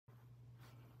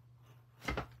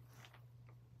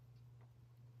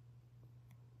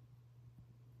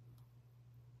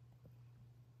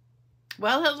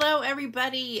Well, hello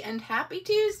everybody and happy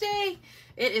Tuesday.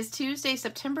 It is Tuesday,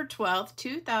 September 12th,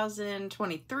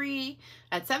 2023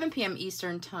 at 7 p.m.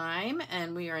 Eastern Time,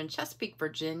 and we are in Chesapeake,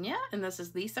 Virginia, and this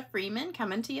is Lisa Freeman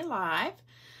coming to you live.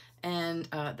 And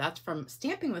that's from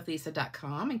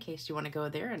stampingwithlisa.com in case you want to go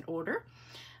there and order.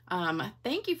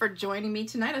 Thank you for joining me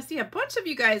tonight. I see a bunch of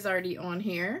you guys already on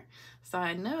here, so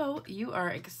I know you are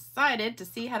excited to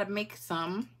see how to make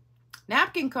some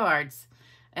napkin cards.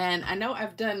 And I know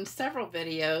I've done several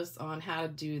videos on how to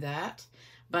do that,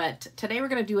 but today we're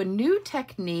going to do a new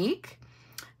technique.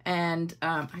 And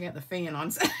I got the fan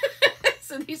on, so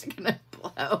these are going to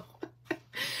blow.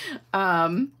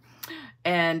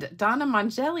 And Donna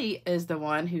Mangelli is the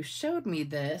one who showed me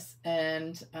this,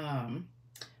 and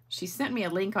she sent me a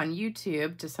link on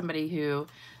YouTube to somebody who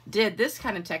did this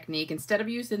kind of technique. Instead of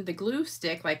using the glue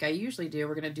stick like I usually do,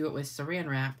 we're going to do it with saran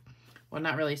wrap. Well,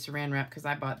 not really saran wrap because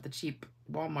I bought the cheap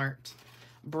Walmart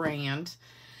brand.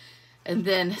 And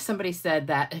then somebody said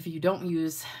that if you don't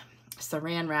use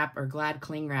saran wrap or Glad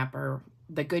cling wrap or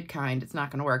the good kind, it's not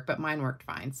going to work, but mine worked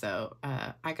fine. So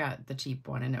I got the cheap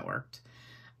one and it worked.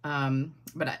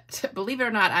 But believe it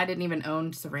or not, I didn't even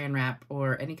own saran wrap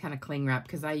or any kind of cling wrap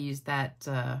because I used that,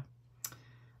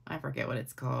 I forget what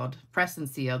it's called, press and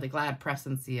seal, the Glad press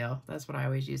and seal. That's what I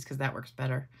always use because that works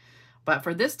better. But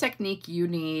for this technique, you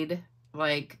need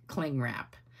like cling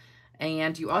wrap.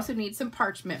 And you also need some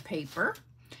parchment paper.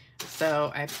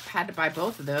 So I had to buy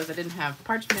both of those. I didn't have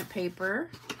parchment paper,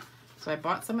 so I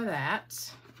bought some of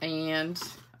that. And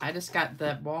I just got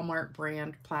the Walmart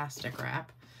brand plastic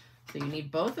wrap. So you need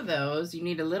both of those. You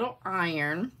need a little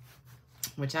iron,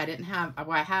 which I didn't have.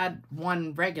 Well, I had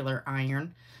one regular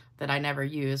iron that I never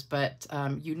used, but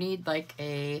you need like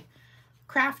a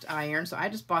craft iron. So I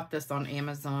just bought this on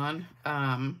Amazon.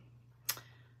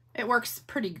 It works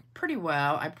pretty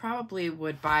well. I probably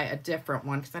would buy a different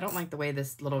one because I don't like the way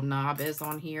this little knob is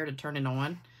on here to turn it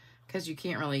on because you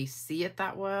can't really see it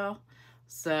that well.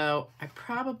 So I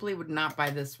probably would not buy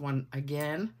this one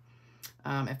again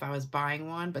if I was buying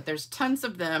one. But there's tons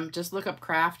of them. Just look up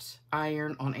craft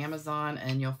iron on Amazon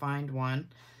and you'll find one.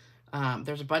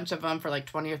 There's a bunch of them for like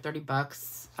 20 or 30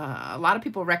 bucks. A lot of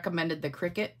people recommended the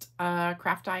Cricut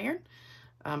craft iron.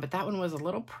 But that one was a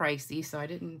little pricey, so I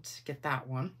didn't get that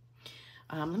one.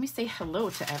 Let me say hello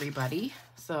to everybody.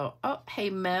 So, oh, hey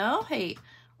Mel, hey,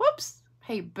 whoops,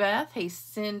 hey Beth, hey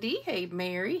Cindy, hey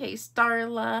Mary, hey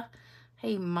Starla,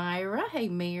 hey Myra, hey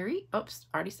Mary. Oops,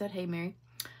 already said hey Mary.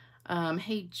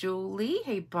 Hey Julie,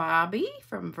 hey Bobby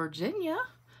from Virginia.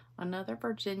 Another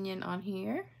Virginian on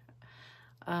here.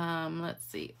 Let's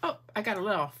see. Oh, I got a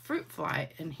little fruit fly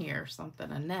in here, something,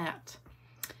 a gnat.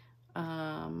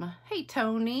 Hey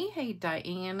Tony, hey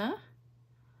Diana.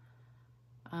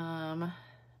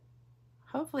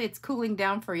 Hopefully it's cooling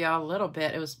down for y'all a little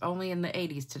bit. It was only in the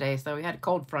 80s today, so we had a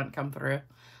cold front come through.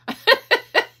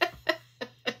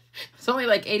 It's only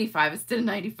like 85 instead of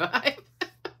 95.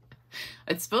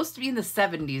 It's supposed to be in the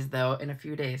 70s though in a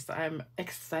few days, so I'm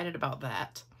excited about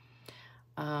that.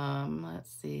 Let's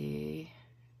see.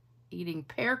 Eating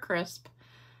pear crisp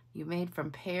you made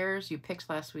from pears you picked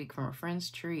last week from a friend's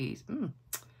trees.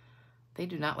 They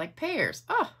do not like pears.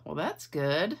 Oh, well, that's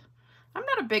good. I'm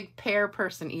not a big pear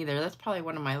person either. That's probably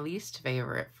one of my least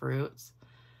favorite fruits.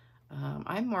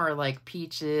 I'm more like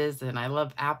peaches, and I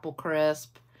love apple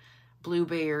crisp,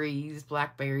 blueberries,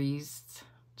 blackberries,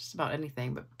 just about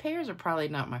anything. But pears are probably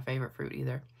not my favorite fruit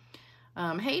either.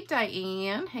 Hey,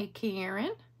 Diane. Hey,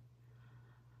 Karen.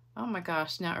 Oh, my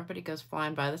gosh. Now everybody goes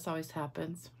flying by. This always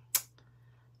happens.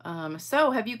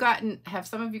 So have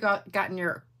some of you gotten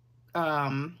your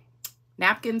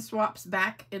napkin swaps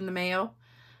back in the mail?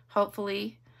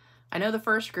 Hopefully. I know the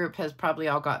first group has probably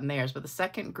all gotten theirs, but the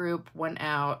second group went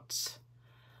out,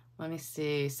 let me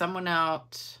see, someone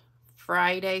out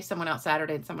Friday, someone out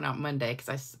Saturday, and someone out Monday,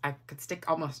 because I could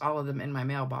stick almost all of them in my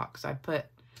mailbox. I put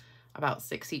about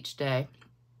 6 each day.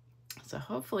 So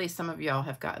hopefully some of y'all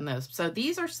have gotten those. So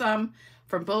these are some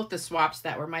from both the swaps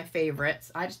that were my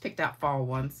favorites. I just picked out fall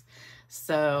ones.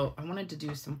 So I wanted to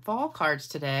do some fall cards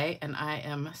today, and I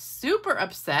am super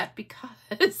upset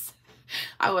because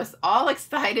I was all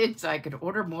excited so I could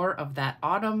order more of that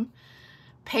autumn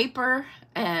paper,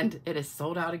 and it is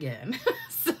sold out again.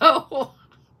 So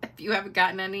if you haven't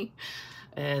gotten any,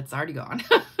 it's already gone.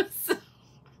 So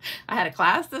I had a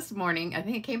class this morning. I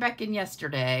think it came back in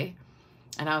yesterday.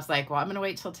 And I was like, well, I'm going to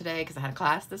wait till today because I had a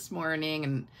class this morning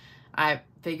and I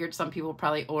figured some people would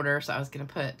probably order. So I was going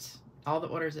to put all the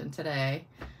orders in today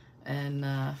and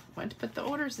went to put the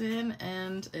orders in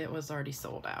and it was already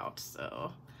sold out.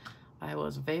 So I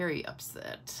was very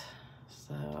upset.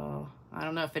 So I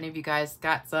don't know if any of you guys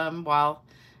got some while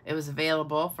it was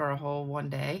available for a whole one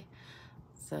day.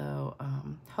 So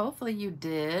hopefully you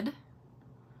did.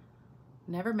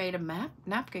 Never made a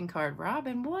napkin card,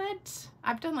 Robin. What?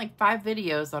 I've done like 5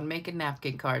 videos on making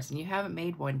napkin cards and you haven't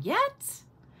made one yet?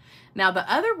 Now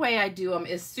the other way I do them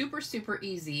is super, super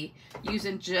easy,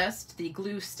 using just the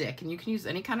glue stick. And you can use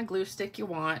any kind of glue stick you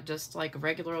want, just like a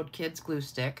regular old kid's glue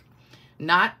stick.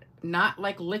 Not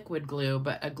like liquid glue,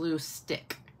 but a glue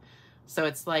stick. So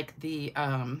it's like the,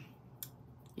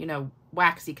 you know,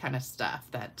 waxy kind of stuff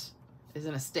that is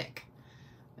in a stick.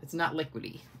 It's not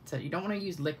liquidy. So you don't want to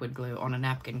use liquid glue on a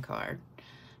napkin card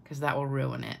because that will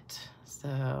ruin it.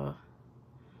 So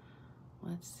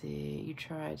let's see. You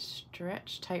tried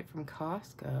Stretch Tight from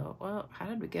Costco. Well, how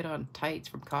did we get on tights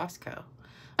from Costco?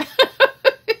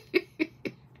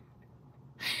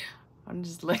 I'm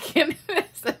just looking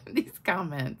at some of these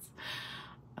comments.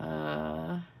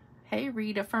 Hey,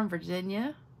 Rita from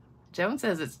Virginia. Joan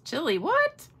says it's chilly.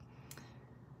 What?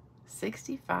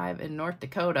 65 in North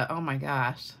Dakota. Oh my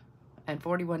gosh. And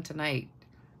 41 tonight.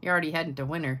 You're already heading to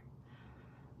winter.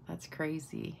 That's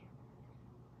crazy.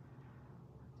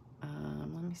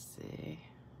 Let me see.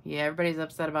 Yeah, everybody's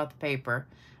upset about the paper.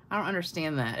 I don't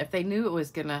understand that. If they knew it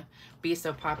was gonna be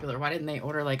so popular, why didn't they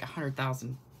order like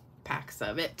 100,000 packs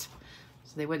of it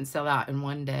so they wouldn't sell out in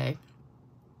one day?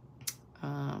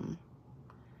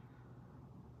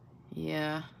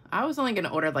 Yeah, I was only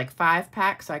gonna order like 5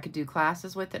 packs so I could do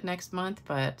classes with it next month,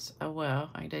 but oh well,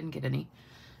 I didn't get any.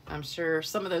 I'm sure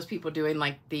some of those people doing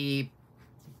like the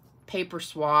paper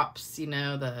swaps, you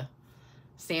know, the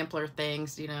sampler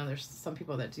things, you know, there's some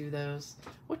people that do those,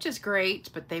 which is great,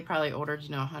 but they probably ordered, you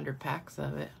know, 100 packs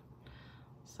of it.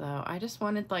 So I just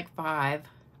wanted like 5.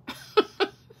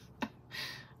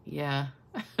 Yeah.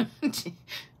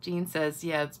 Jean says,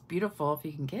 yeah, it's beautiful if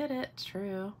you can get it.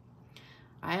 True.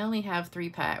 I only have 3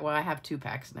 packs. Well, I have 2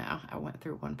 packs now. I went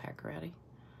through 1 pack already.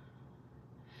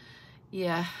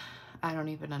 Yeah, I don't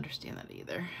even understand that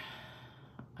either.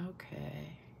 Okay.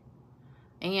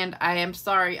 And I am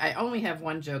sorry, I only have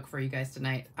 1 joke for you guys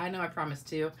tonight. I know I promised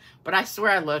 2, but I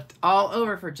swear I looked all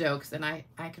over for jokes and I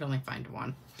could only find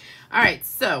 1. All right,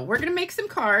 so we're gonna make some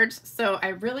cards. So I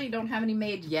really don't have any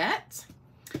made yet.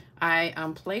 I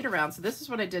played around. So this is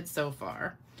what I did so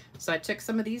far. So I took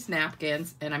some of these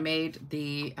napkins and I made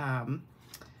the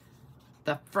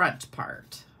front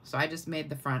part. So I just made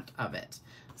the front of it.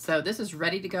 So this is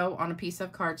ready to go on a piece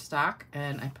of cardstock,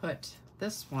 and I put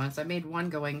this one. So I made one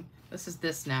going, this is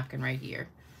this napkin right here.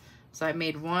 So I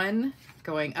made one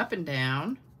going up and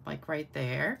down, like right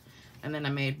there. And then I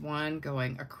made one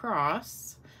going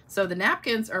across. So the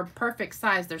napkins are perfect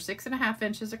size. They're 6.5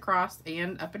 inches across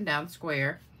and up and down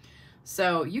square.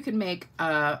 So you can make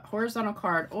a horizontal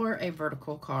card or a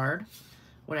vertical card,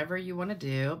 whatever you want to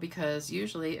do, because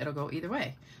usually it'll go either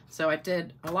way. So I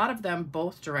did a lot of them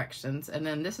both directions, and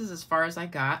then this is as far as I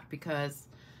got because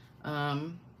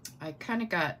I kind of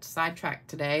got sidetracked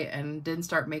today and didn't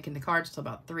start making the cards till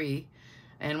about 3.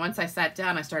 And once I sat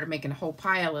down, I started making a whole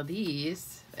pile of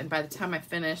these, and by the time I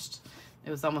finished, it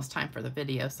was almost time for the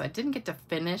video. So I didn't get to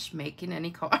finish making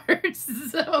any cards.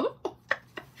 So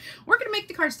we're gonna make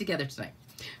the cards together tonight.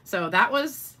 So that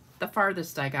was the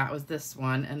farthest I got, was this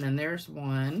one, and then there's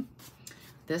one.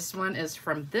 This one is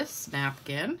from this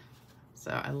napkin,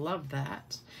 so I love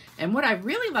that. And what I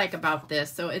really like about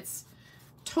this, so it's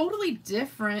totally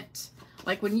different.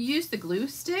 Like when you use the glue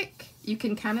stick, you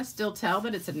can kind of still tell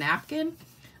that it's a napkin.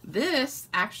 This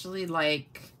actually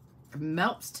like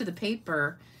melts to the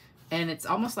paper, and it's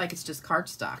almost like it's just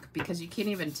cardstock because you can't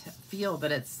even feel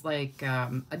that it's like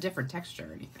a different texture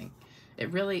or anything.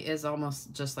 It really is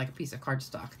almost just like a piece of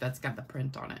cardstock that's got the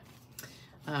print on it.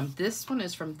 This one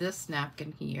is from this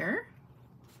napkin here,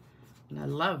 and I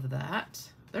love that.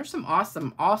 There's some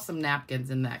awesome, awesome napkins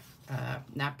in that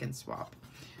napkin swap.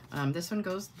 This one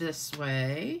goes this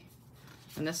way,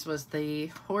 and this was the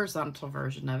horizontal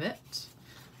version of it.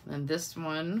 And this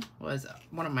one was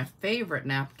one of my favorite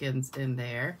napkins in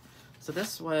there. So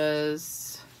this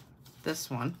was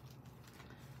this one.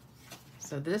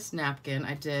 So this napkin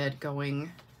I did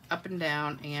going up and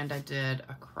down, and I did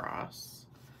across.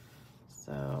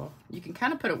 So you can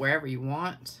kind of put it wherever you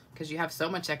want because you have so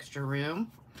much extra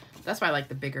room. That's why I like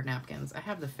the bigger napkins. I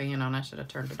have the fan on. I should have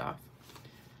turned it off.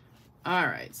 All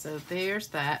right, so there's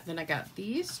that. Then I got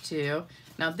these 2.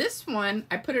 Now this one,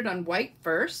 I put it on white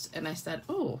first, and I said,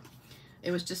 oh,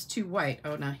 it was just too white.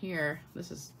 Oh, now here,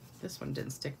 this one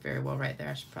didn't stick very well right there.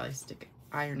 I should probably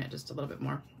iron it just a little bit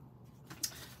more.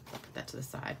 I'll put that to the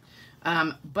side.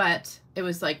 But it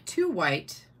was like too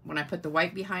white when I put the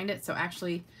white behind it. So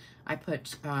actually I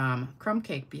put crumb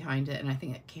cake behind it, and I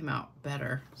think it came out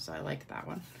better. So I like that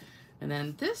one. And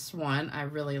then this one I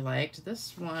really liked.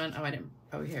 This one, oh, I didn't,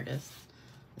 oh, here it is.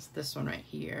 It's this one right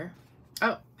here.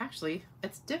 Oh, actually,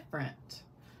 it's different.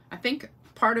 I think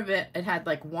part of it, it had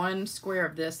like one square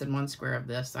of this and one square of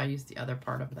this. So I used the other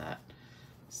part of that.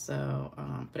 So,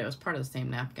 but it was part of the same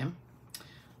napkin.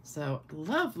 So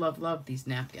love, love, love these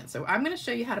napkins. So I'm going to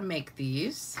show you how to make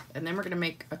these, and then we're going to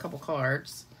make a couple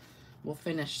cards. We'll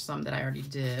finish some that I already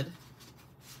did.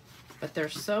 But they're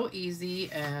so easy,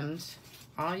 and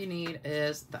all you need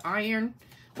is the iron.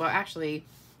 Well, actually,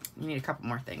 you need a couple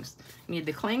more things. You need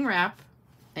the cling wrap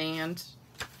and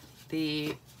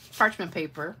the parchment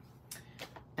paper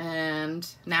and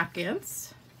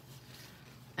napkins.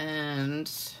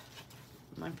 And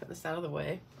I'm going to put this out of the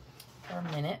way for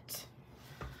a minute.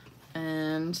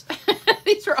 And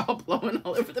these are all blowing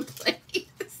all over the place.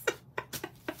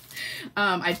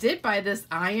 I did buy this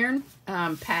iron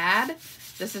pad.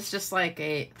 This is just like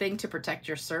a thing to protect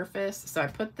your surface. So I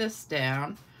put this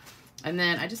down, and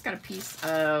then I just got a piece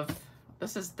of,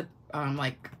 this is the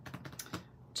like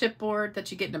chipboard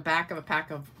that you get in the back of a pack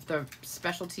of the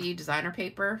specialty designer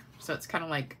paper. So it's kind of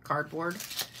like cardboard.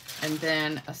 And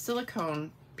then a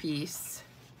silicone piece.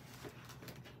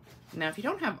 Now, if you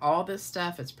don't have all this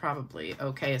stuff, it's probably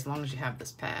okay as long as you have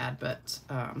this pad. But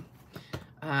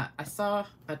I saw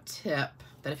a tip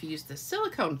that if you use the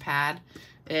silicone pad,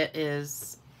 it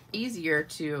is easier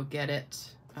to get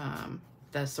it,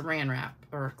 the saran wrap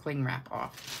or cling wrap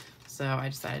off. So I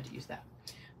decided to use that.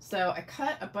 So I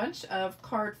cut a bunch of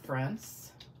card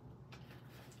fronts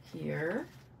here.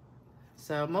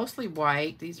 So mostly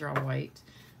white. These are all white.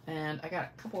 And I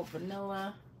got a couple of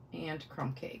vanilla and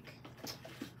crumb cake.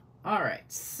 All right,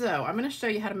 so I'm going to show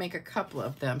you how to make a couple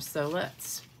of them. So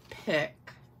let's pick.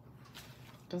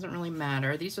 Doesn't really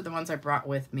matter. These are the ones I brought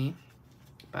with me,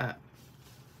 but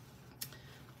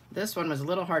this one was a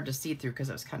little hard to see through because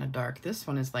it was kind of dark. This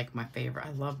one is like my favorite.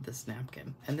 I love this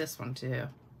napkin, and this one too.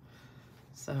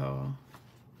 So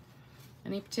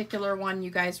any particular one you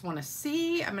guys want to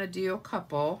see, I'm going to do a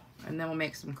couple, and then we'll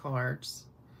make some cards.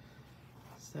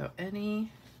 So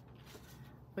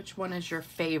which one is your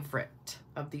favorite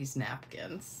of these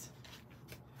napkins?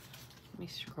 Let me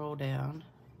scroll down.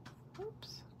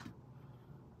 Oops.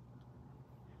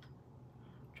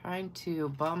 Trying to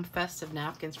bum festive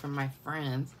napkins from my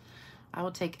friends. I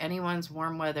will take anyone's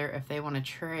warm weather if they want to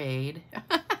trade.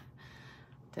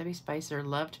 Debbie Spicer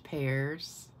loved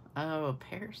pears. Oh,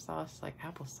 pear sauce like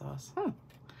applesauce.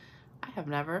 I have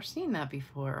never seen that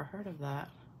before or heard of that.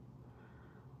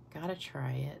 Gotta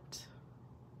try it.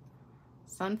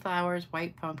 Sunflowers,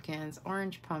 white pumpkins,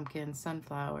 orange pumpkins,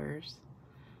 sunflowers.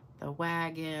 The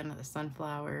wagon, the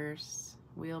sunflowers,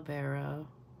 wheelbarrow.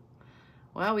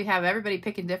 Well, we have everybody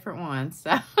picking different ones.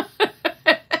 So.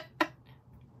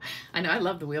 I know, I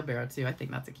love the wheelbarrow too. I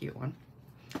think that's a cute one.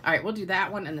 All right, we'll do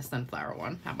that one and the sunflower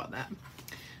one. How about that?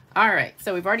 All right,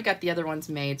 so we've already got the other ones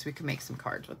made, so we can make some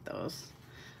cards with those.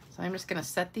 So I'm just gonna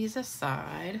set these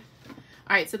aside.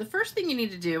 All right, so the first thing you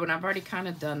need to do, and I've already kind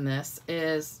of done this,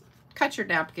 is cut your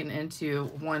napkin into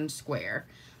one square.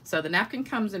 So the napkin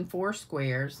comes in 4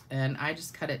 squares, and I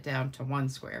just cut it down to 1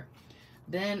 square.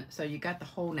 Then, so you got the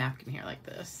whole napkin here like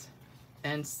this.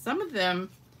 And some of them,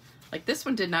 like this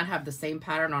one did not have the same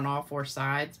pattern on all 4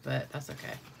 sides, but that's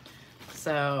okay.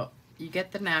 So you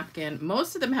get the napkin.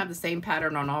 Most of them have the same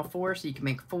pattern on all 4, so you can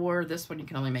make 4. This one you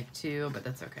can only make 2, but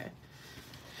that's okay.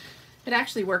 It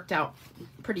actually worked out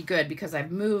pretty good because I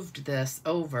moved this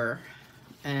over,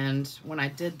 and when I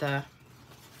did the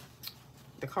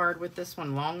card with this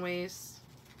one long ways,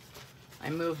 I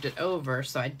moved it over,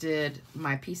 so I did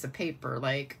my piece of paper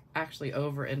like actually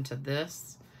over into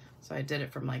this. So I did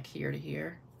it from like here to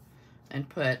here and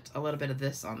put a little bit of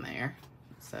this on there.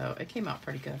 So it came out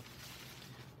pretty good.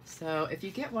 So if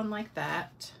you get one like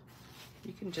that,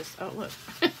 you can just, oh look,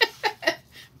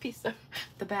 piece of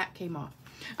the back came off.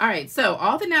 All right, so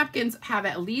all the napkins have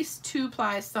at least 2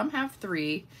 plies, some have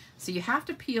 3. So you have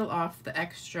to peel off the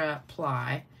extra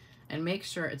ply and make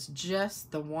sure it's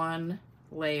just the 1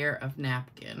 layer of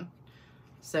napkin.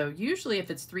 So usually if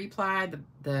it's 3 ply,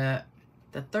 the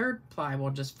 3rd ply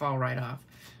will just fall right off.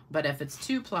 But if it's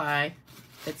 2 ply,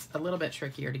 it's a little bit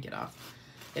trickier to get off.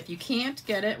 If you can't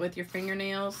get it with your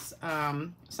fingernails,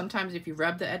 sometimes if you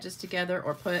rub the edges together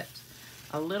or put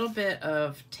a little bit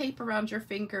of tape around your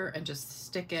finger and just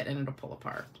stick it and it'll pull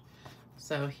apart.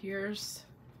 So here's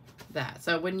that.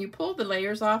 So when you pull the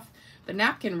layers off, the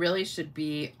napkin really should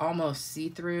be almost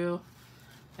see-through.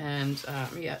 And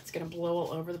yeah, it's gonna blow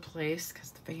all over the place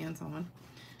because the fan's on.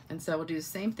 And so we'll do the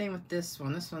same thing with this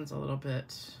one. This one's a little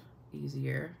bit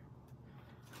easier.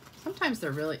 Sometimes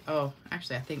they're really, oh,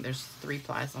 actually I think there's 3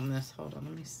 plies on this. Hold on,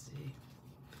 let me see.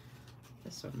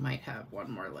 This one might have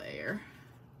one more layer.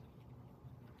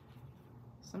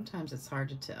 Sometimes it's hard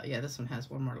to tell. Yeah, this one has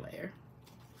one more layer.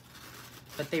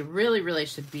 But they really, really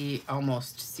should be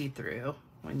almost see-through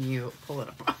when you pull it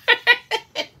apart.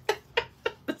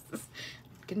 This is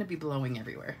gonna be blowing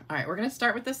everywhere. All right, we're gonna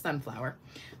start with the sunflower.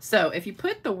 So if you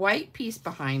put the white piece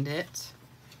behind it,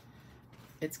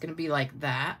 it's gonna be like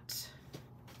that.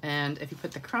 And if you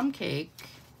put the crumb cake,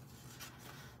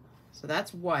 so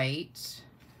that's white,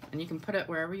 and you can put it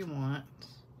wherever you want.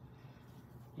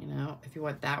 You know, if you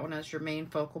want that one as your main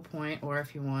focal point, or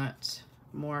if you want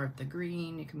more of the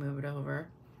green, you can move it over.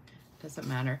 Doesn't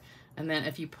matter. And then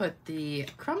if you put the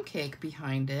crumb cake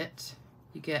behind it,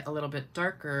 you get a little bit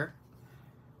darker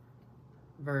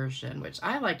version, which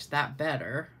I liked that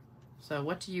better. So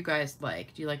what do you guys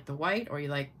like? Do you like the white or you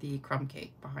like the crumb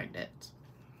cake behind it?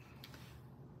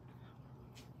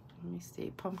 Let me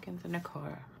see, pumpkins in the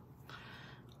car.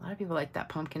 A lot of people like that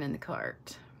pumpkin in the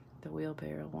cart, the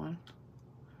wheelbarrow one.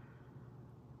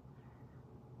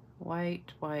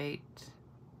 White, white.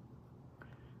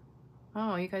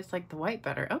 Oh, you guys like the white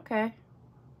better. Okay.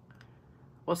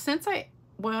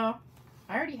 Well,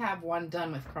 I already have one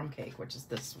done with crumb cake, which is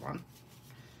this one.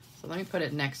 So let me put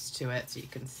it next to it so you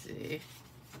can see.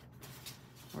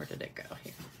 Where did it go?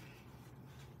 Here.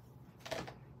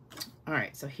 All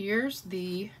right, so here's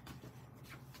the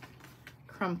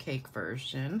crumb cake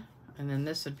version. And then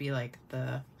this would be like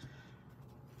the,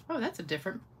 oh, that's a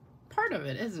different part of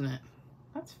it, isn't it?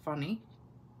 That's funny.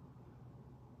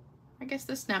 I guess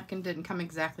this napkin didn't come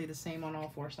exactly the same on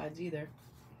all four sides either.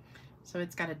 So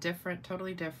it's got a different,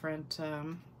 totally different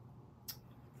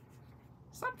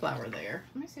sunflower there.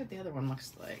 Let me see what the other one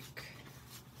looks like.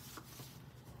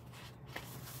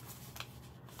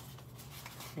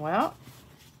 Well,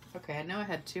 okay, I know I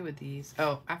had two of these.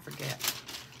 Oh, I forget.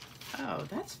 Oh,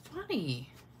 that's funny.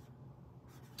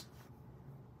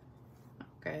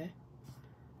 Okay.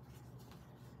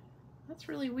 That's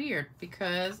really weird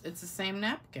because it's the same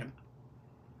napkin.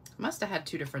 Must have had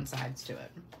two different sides to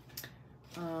it.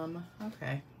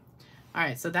 Okay. All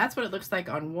right, so that's what it looks like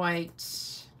on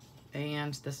white,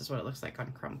 and this is what it looks like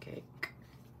on crumb cake.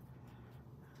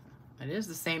 It is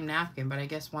the same napkin, but I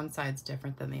guess one side's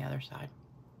different than the other side.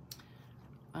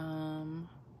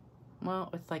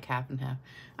 Well, it's like half and half.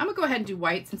 I'm gonna go ahead and do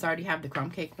white since I already have the crumb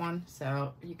cake one,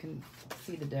 so you can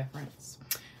see the difference.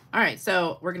 All right,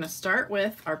 so we're gonna start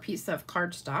with our piece of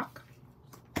cardstock.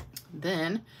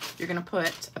 Then you're gonna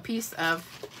put a piece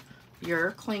of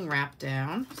your cling wrap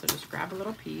down. So just grab a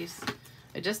little piece.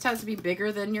 It just has to be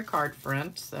bigger than your card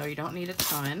front, so you don't need a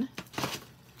ton.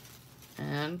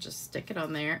 And just stick it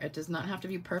on there. It does not have to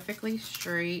be perfectly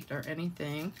straight or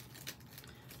anything,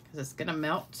 because it's gonna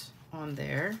melt on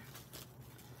there.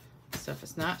 So if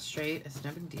it's not straight, it's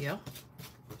no big deal.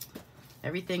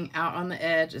 Everything out on the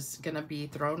edge is gonna be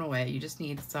thrown away. You just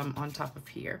need some on top of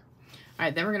here. All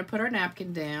right, then we're gonna put our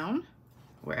napkin down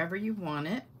wherever you want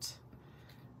it.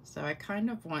 So I kind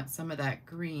of want some of that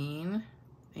green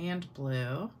and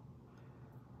blue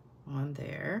on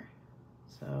there.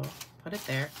 So put it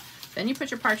there. Then you put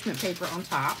your parchment paper on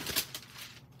top.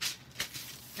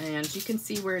 And you can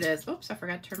see where it is. Oops, I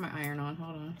forgot to turn my iron on.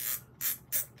 Hold on.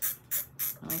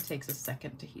 It only takes a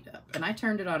second to heat up. And I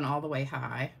turned it on all the way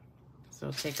high. So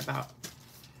it'll take about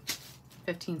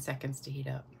 15 seconds to heat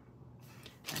up.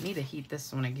 I need to heat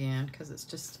this one again because it's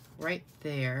just right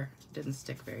there. It didn't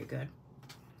stick very good.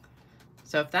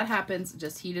 So if that happens,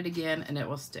 just heat it again and it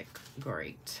will stick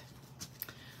great.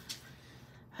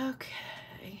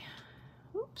 Okay.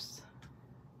 Oops.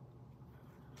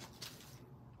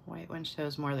 White one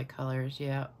shows more of the colors.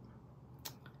 Yeah.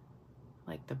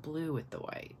 Like the blue with the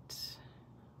white.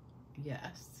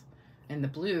 Yes. And the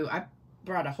blue, I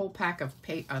brought a whole pack of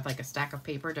paper, like a stack of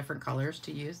paper, different colors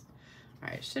to use. All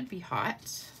right, it should be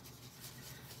hot.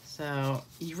 So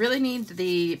you really need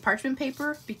the parchment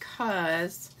paper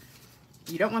because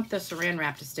you don't want the saran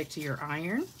wrap to stick to your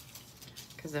iron,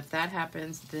 because if that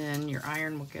happens, then your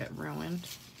iron will get ruined.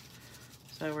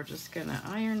 So we're just gonna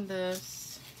iron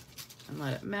this and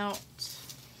let it melt.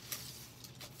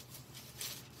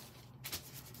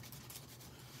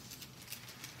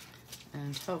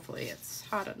 And hopefully it's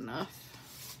hot enough.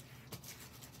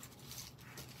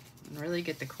 And really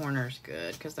get the corners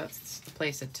good, because that's the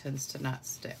place it tends to not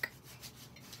stick.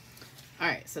 All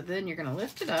right, so then you're gonna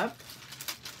lift it up.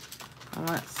 And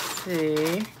let's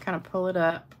see, kind of pull it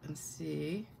up and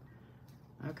see.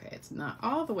 Okay, it's not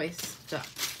all the way stuck.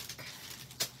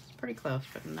 It's pretty close,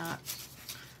 but not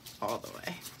all the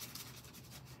way.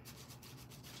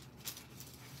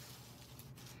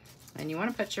 And you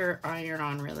want to put your iron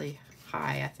on really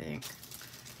high, I think,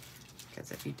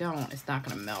 because if you don't, it's not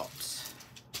going to melt.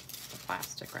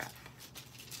 plastic wrap.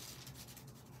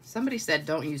 Somebody said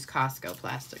don't use Costco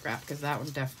plastic wrap because that one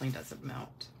definitely doesn't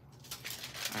melt.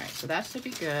 All right, so that should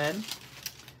be good.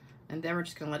 And then we're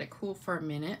just gonna let it cool for a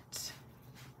minute.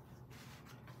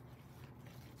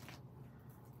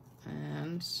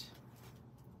 And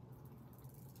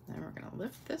then we're gonna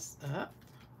lift this up.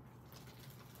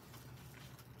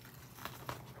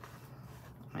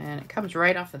 And it comes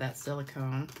right off of that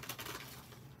silicone.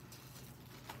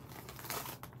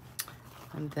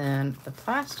 And then the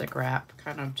plastic wrap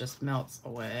kind of just melts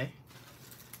away.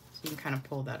 So you can kind of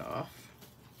pull that off.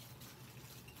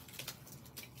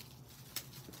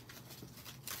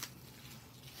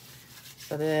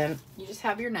 So then you just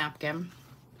have your napkin.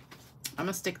 I'm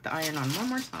gonna stick the iron on one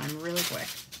more time really quick.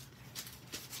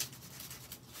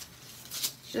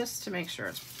 Just to make sure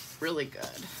it's really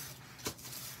good.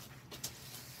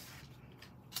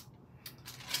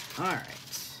 All right.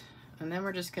 And then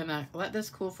we're just gonna let this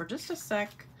cool for just a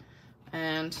sec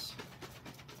and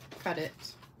cut it.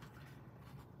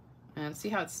 And see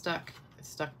how it's stuck? It's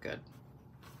stuck good.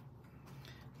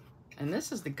 And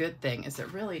this is the good thing, is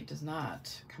it really does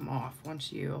not come off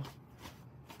once you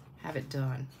have it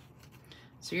done.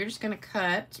 So you're just gonna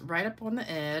cut right up on the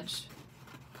edge.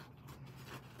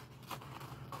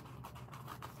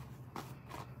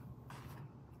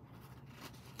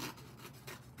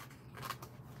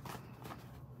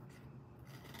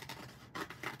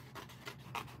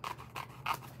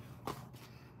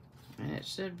 And it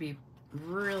should be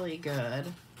really good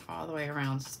all the way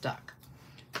around stuck.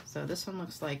 So this one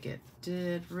looks like it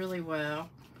did really well.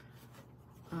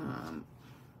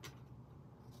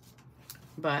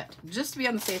 But just to be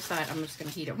on the safe side, I'm just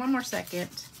gonna heat it one more second.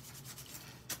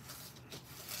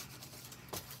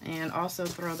 And also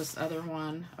throw this other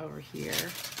one over here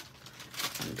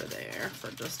under there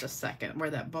for just a second,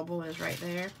 where that bubble is right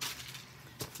there.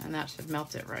 And that should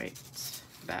melt it right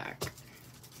back.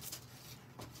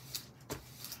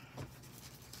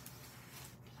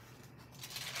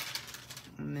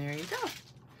 And there you go.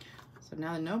 So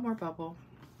now no more bubble.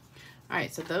 All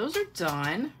right, so those are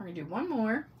done. We're gonna do one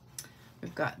more.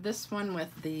 We've got this one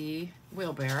with the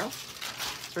wheelbarrow.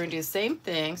 So we're gonna do the same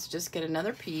thing. So just get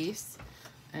another piece,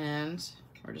 and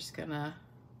we're just gonna,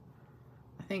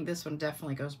 I think this one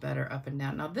definitely goes better up and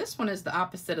down. Now this one is the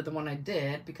opposite of the one I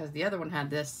did, because the other one had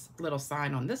this little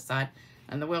sign on this side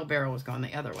and the wheelbarrow was going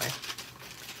the other way.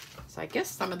 So I guess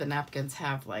some of the napkins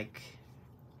have like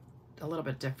a little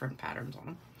bit different patterns on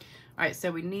them. All right,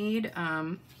 so we need,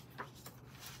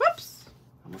 whoops,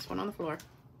 almost went on the floor.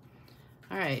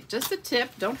 All right, just a tip,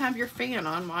 don't have your fan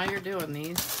on while you're doing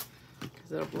these,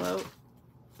 because it'll blow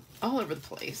all over the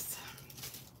place.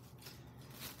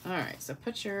 All right, so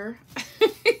put your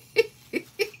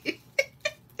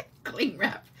cling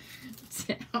wrap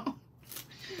down.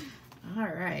 All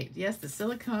right, yes, the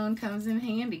silicone comes in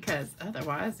handy, because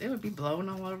otherwise it would be blowing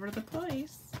all over the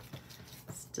place.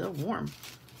 Still warm.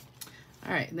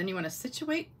 All right, and then you want to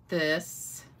situate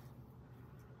this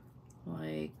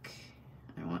like,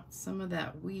 I want some of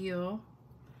that wheel.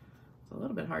 It's a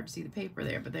little bit hard to see the paper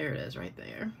there, but there it is right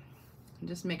there. And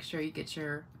just make sure you get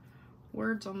your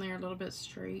words on there a little bit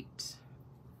straight.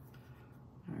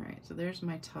 All right, so there's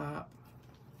my top.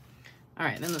 All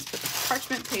right, then let's put the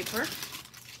parchment paper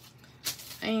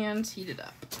and heat it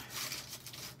up.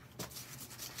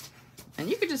 And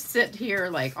you could just sit here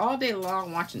like all day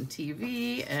long watching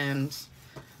TV and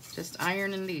just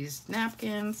ironing these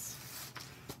napkins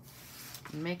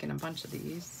and making a bunch of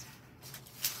these.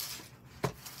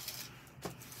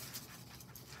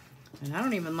 And I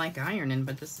don't even like ironing,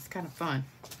 but this is kind of fun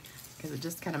because it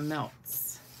just kind of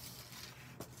melts.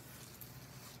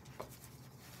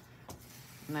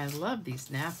 And I love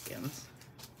these napkins.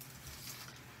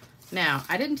 Now,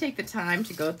 I didn't take the time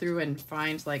to go through and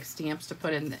find like stamps to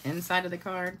put in the inside of the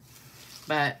card,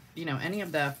 but you know, any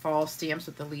of the fall stamps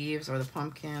with the leaves or the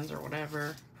pumpkins or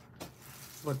whatever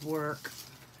would work.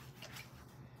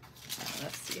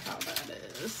 Let's see how that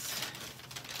is.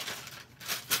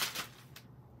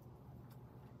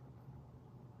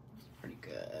 Pretty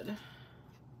good.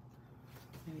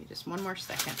 Maybe just one more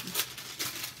second.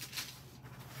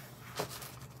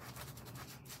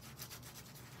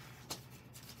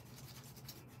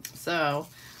 So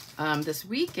this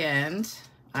weekend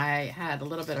I had a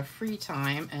little bit of free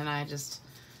time and I just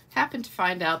happened to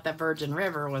find out that Virgin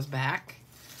River was back.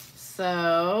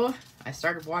 So I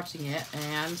started watching it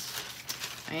and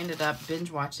I ended up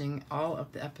binge watching all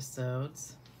of the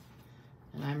episodes.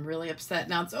 And I'm really upset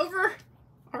now it's over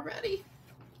already.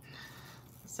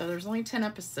 So there's only 10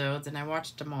 episodes and I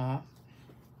watched them all.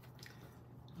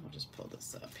 I'll just pull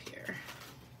this up here.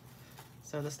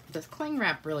 So this cling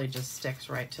wrap really just sticks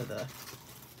right to the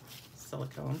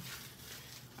silicone.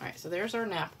 All right, so there's our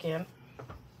napkin.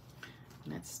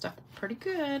 And it's stuck pretty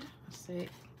good. Let's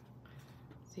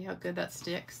see how good that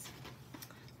sticks.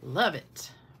 Love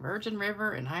it. Virgin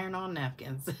River and iron-on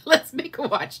napkins. Let's make a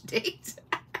watch date.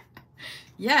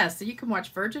 Yeah, so you can watch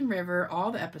Virgin River,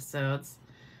 all the episodes.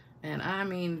 And I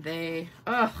mean,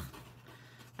 I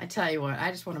tell you what,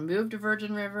 I just want to move to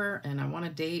Virgin River and I want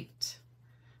to date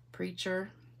Preacher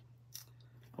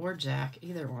or Jack,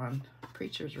 either one.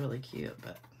 Preacher's really cute,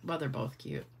 but, well, they're both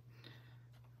cute.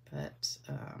 But,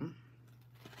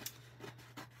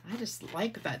 I just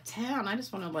like that town. I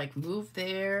just want to like move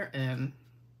there. And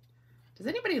does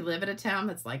anybody live in a town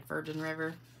that's like Virgin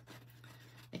River?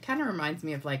 It kind of reminds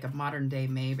me of like a modern day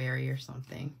Mayberry or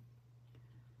something.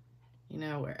 You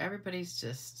know, where everybody's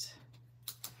just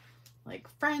like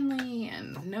friendly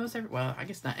and knows well, I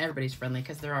guess not everybody's friendly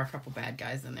because there are a couple bad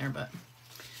guys in there, but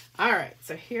all right,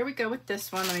 so here we go with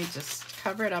this one. Let me just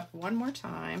cover it up one more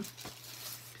time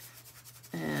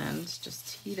and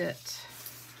just heat it.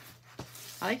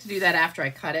 I like to do that after I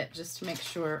cut it just to make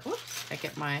sure, whoops, I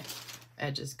get my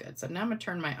edges good. So now I'm gonna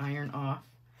turn my iron off.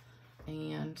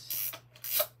 And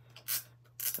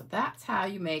so that's how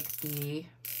you make the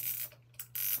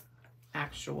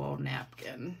actual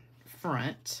napkin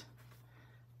front.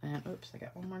 And oops, I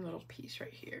got one more little piece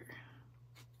right here.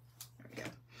 There we go.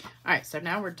 All right, so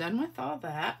now we're done with all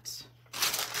that.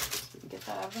 So we can get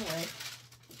that out of the way.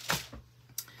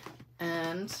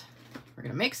 And we're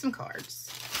gonna make some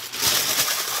cards.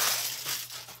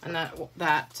 And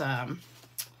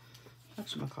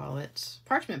whatchamacallit,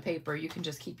 parchment paper, you can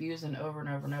just keep using over and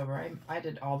over and over. I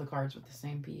did all the cards with the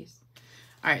same piece.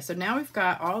 All right, so now we've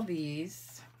got all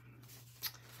these.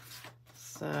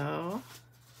 So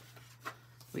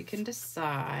we can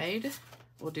decide.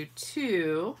 We'll do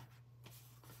 2.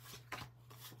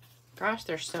 Gosh,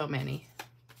 there's so many.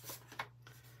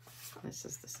 This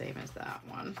is the same as that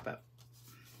one, but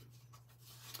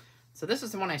so this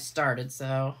is the one I started,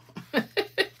 so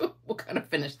we'll kind of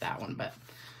finish that one, but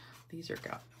these are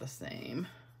got the same.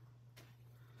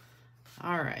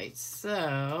 All right,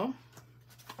 so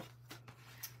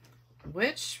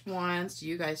which ones do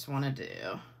you guys want to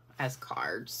do as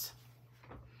cards?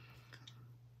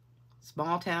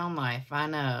 Small Town Life, I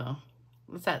know.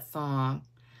 What's that song?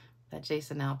 That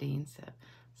Jason Aldean said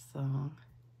song.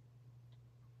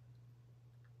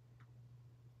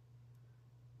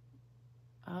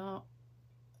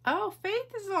 Oh,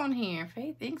 Faith is on here.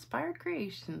 Faith Inspired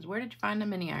Creations. Where did you find the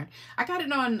mini iron? I got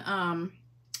it on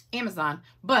Amazon,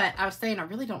 but I was saying I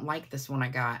really don't like this one I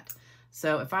got.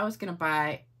 So if I was going to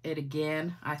buy it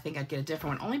again, I think I'd get a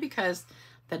different one. Only because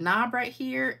the knob right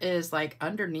here is like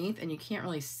underneath and you can't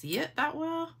really see it that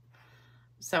well.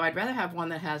 So I'd rather have one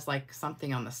that has like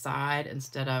something on the side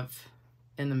instead of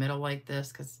in the middle like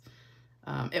this, because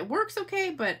it works okay,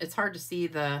 but it's hard to see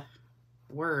the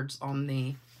words on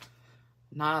the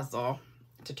nozzle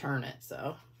to turn it.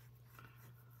 So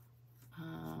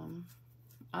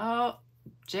oh,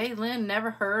 Jay-Lynn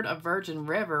never heard of Virgin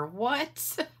River.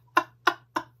 What?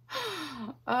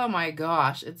 Oh my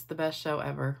gosh, it's the best show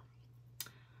ever.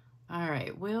 All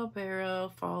right,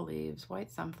 wheelbarrow, fall leaves, white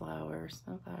sunflower,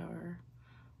 sunflower,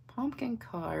 pumpkin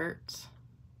cart.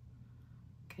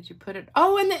 Could you put it,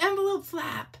 oh, in the envelope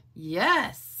flap?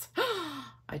 Yes.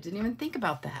 I didn't even think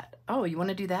about that. Oh, you want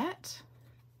to do that?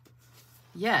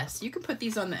 Yes, you can put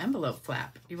these on the envelope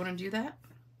flap. You want to do that?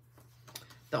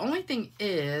 The only thing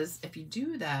is, if you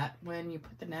do that, when you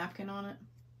put the napkin on it,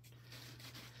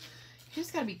 you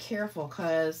just got to be careful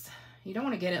because you don't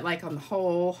want to get it like on the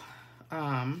whole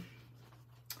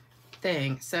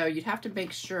thing. So you'd have to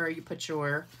make sure you put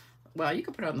your, well, you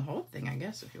could put it on the whole thing, I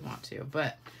guess, if you want to.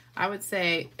 But I would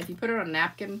say if you put it on a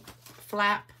napkin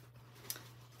flap,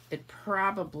 it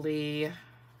probably,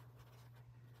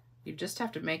 you just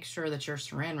have to make sure that your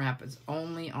saran wrap is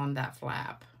only on that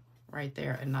flap right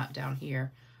there and not down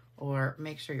here. Or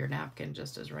make sure your napkin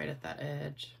just is right at that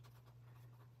edge,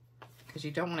 because you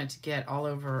don't want it to get all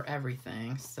over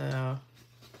everything. So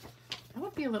that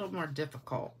would be a little more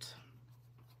difficult.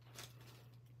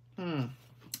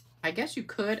 I guess you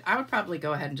could. I would probably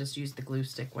go ahead and just use the glue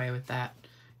stick way with that,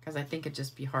 because I think it'd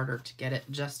just be harder to get it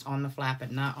just on the flap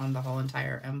and not on the whole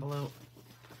entire envelope.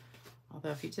 Although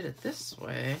if you did it this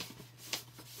way,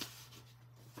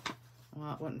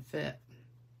 well, it wouldn't fit.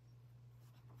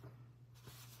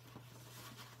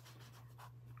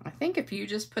 I think if you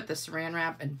just put the saran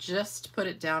wrap and just put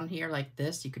it down here like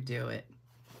this, you could do it.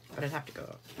 But I'd have to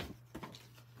go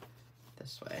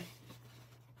this way.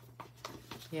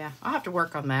 Yeah, I'll have to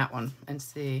work on that one and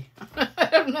see. I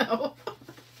don't know.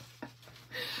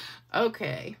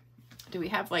 Okay, do we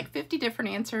have like 50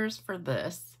 different answers for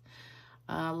this?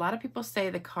 A lot of people say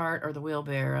the cart or the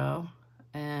wheelbarrow,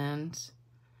 and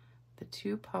the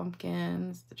 2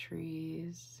 pumpkins, the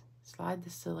trees, slide the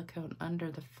silicone under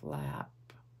the flap.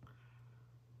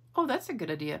 Oh, that's a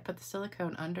good idea. Put the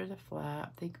silicone under the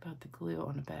flap. Think about the glue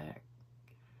on the back.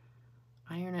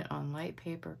 Iron it on light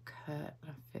paper, cut,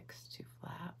 and affix to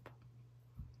flap.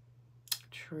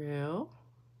 True.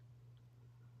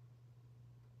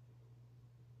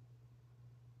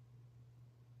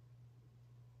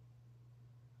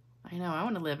 I know, I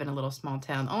want to live in a little small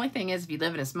town. The only thing is, if you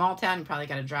live in a small town, you probably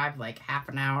got to drive like half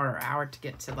an hour or hour to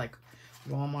get to like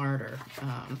Walmart or,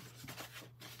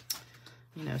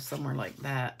 you know, somewhere like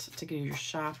that to do your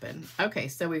shopping. Okay,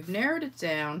 so we've narrowed it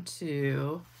down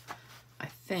to, I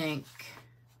think,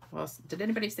 well, did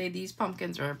anybody say these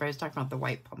pumpkins, or everybody's talking about the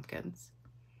white pumpkins?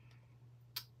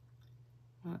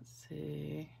 Let's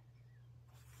see.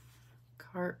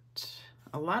 Cart.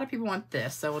 A lot of people want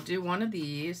this, so we'll do one of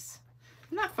these.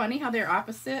 Isn't that funny how they're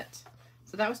opposite?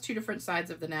 So that was 2 different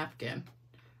sides of the napkin.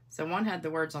 So one had the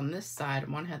words on this side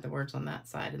and one had the words on that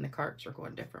side, and the carts are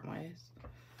going different ways.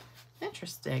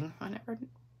 Interesting. I never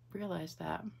realized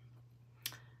that.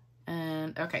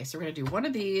 And okay, so we're gonna do one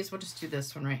of these. We'll just do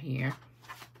this one right here.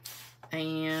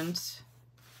 And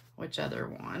which other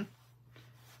one?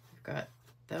 We've got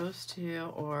those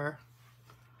 2 or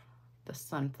the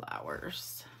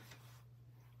sunflowers.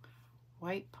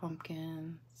 White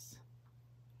pumpkins.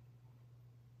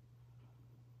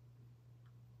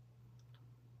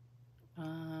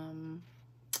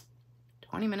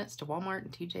 20 minutes to Walmart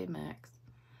and TJ Maxx.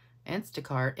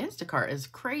 Instacart. Instacart is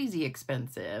crazy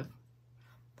expensive.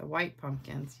 The white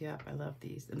pumpkins. Yep, I love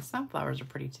these. And sunflowers are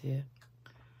pretty too.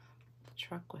 The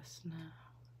truck with snow.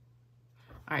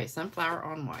 All right, sunflower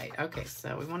on white. Okay,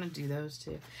 so we want to do those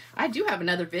 2. I do have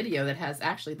another video that has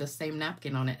actually the same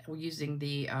napkin on it. We're using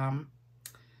the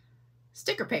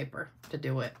sticker paper to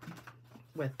do it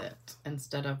with it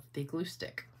instead of the glue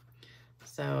stick.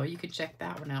 So you can check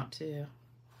that one out too.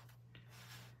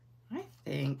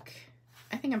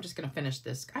 I think I'm just gonna finish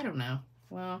this. I don't know.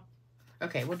 Well,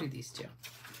 okay, we'll do these 2.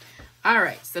 All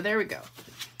right, so there we go.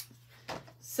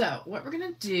 So what we're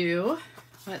gonna do,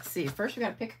 let's see. First we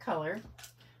gotta pick a color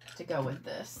to go with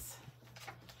this.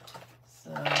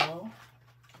 So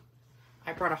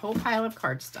I brought a whole pile of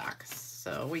cardstock,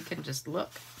 so we can just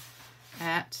look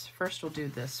at, first we'll do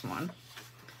this one.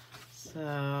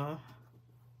 So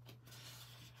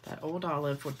that old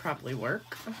olive would probably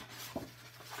work.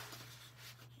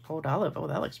 Old olive, oh,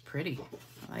 that looks pretty.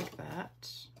 I like that.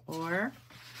 Or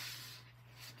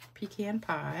pecan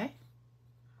pie.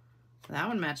 That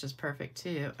one matches perfect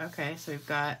too. Okay, so we've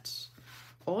got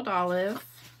old olive,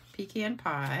 pecan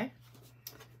pie.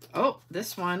 Oh,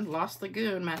 this one, Lost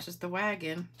Lagoon, matches the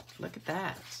wagon. Look at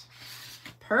that.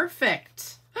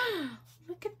 Perfect.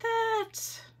 Look at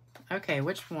that. Okay,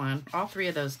 which one? All 3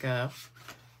 of those go.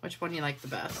 Which one do you like the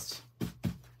best?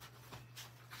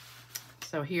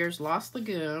 So here's Lost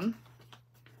Lagoon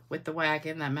with the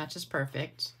wagon. That matches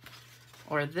perfect.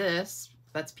 Or this,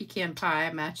 that's pecan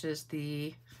pie, matches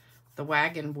the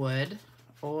wagon wood.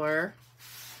 Or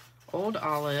old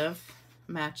olive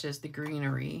matches the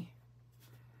greenery.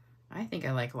 I think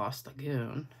I like Lost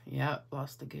Lagoon. Yep,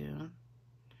 Lost Lagoon.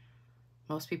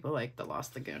 Most people like the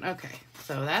Lost Lagoon. Okay,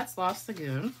 so that's Lost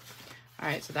Lagoon. All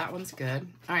right, so that one's good.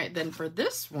 All right, then for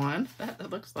this one,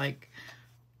 that looks like,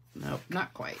 nope,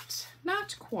 not quite.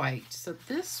 Not quite. So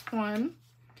this one,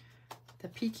 the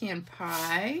pecan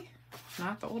pie,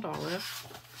 not the old olive.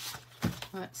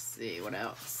 Let's see, what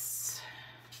else?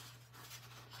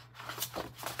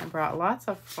 I brought lots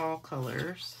of fall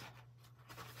colors.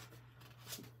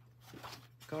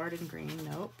 Garden green,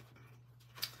 nope.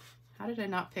 How did I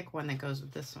not pick one that goes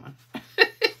with this one?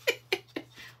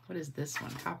 What is this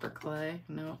one? Copper clay?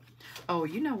 No. Oh,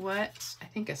 you know what? I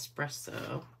think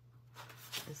espresso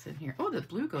is in here. Oh, the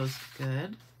blue goes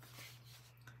good.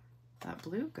 That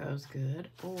blue goes good.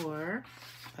 Or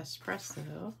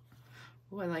espresso.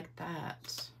 Oh, I like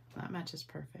that. That matches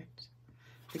perfect.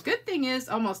 The good thing is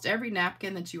almost every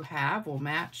napkin that you have will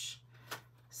match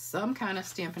some kind of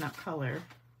Stampin' Up! Color.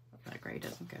 That gray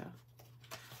doesn't go.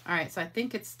 All right, so I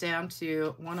think it's down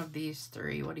to one of these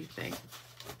 3. What do you think?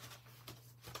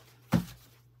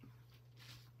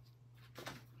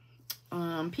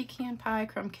 Pecan pie,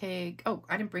 crumb cake. Oh,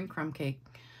 I didn't bring crumb cake.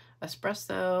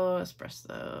 Espresso,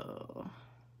 espresso,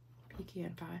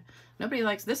 pecan pie. Nobody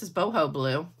likes, this is boho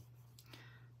blue.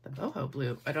 The boho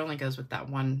blue, it only goes with that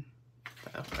one.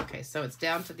 Okay, so it's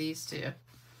down to these 2.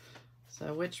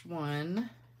 So which one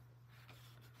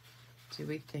do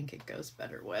we think it goes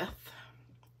better with?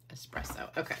 espresso.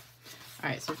 Okay. All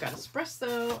right, so we've got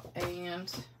espresso and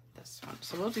this one.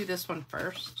 So we'll do this one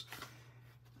first.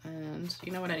 And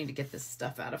you know what? I need to get this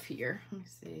stuff out of here. Let me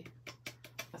see.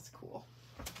 That's cool.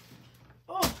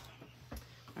 Oh. All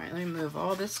right, let me move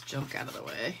all this junk out of the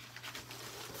way.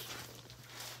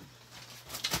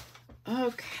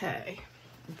 Okay.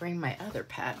 Bring my other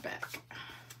pad back.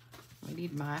 We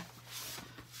need my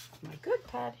good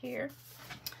pad here.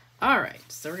 All right,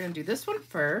 so we're gonna do this one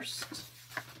first.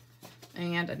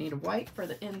 And I need a white for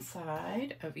the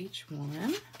inside of each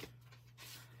one.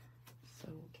 So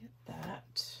we'll get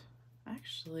that.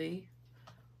 Actually,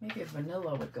 maybe a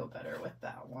vanilla would go better with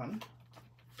that one.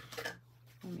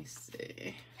 Let me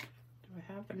see. Do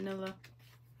I have vanilla?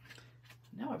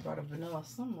 I know I brought a vanilla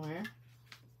somewhere.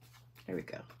 There we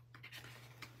go.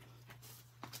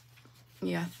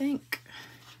 Yeah, I think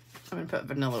I'm gonna put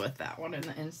vanilla with that one in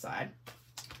the inside.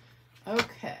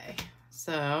 Okay,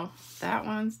 so that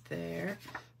one's there.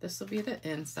 This will be the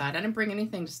inside. I didn't bring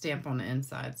anything to stamp on the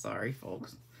inside, sorry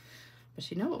folks.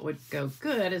 But you know what would go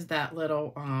good is that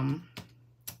little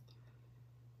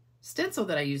stencil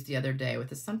that I used the other day with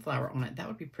the sunflower on it. That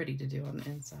would be pretty to do on the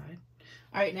inside.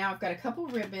 All right, now I've got a couple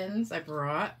ribbons I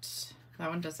brought. That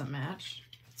one doesn't match.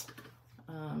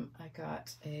 I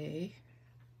got a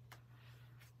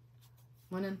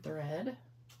linen thread.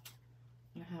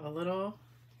 I have a little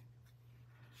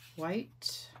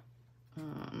white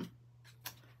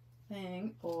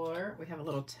thing, or we have a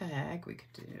little tag we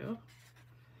could do.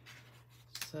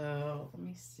 So let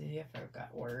me see if I've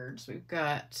got words. We've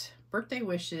got birthday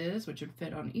wishes, which would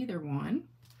fit on either one.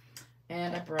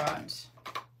 And I brought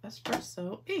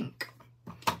espresso ink.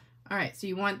 All right, so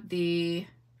you want the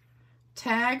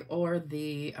tag or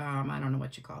the, I don't know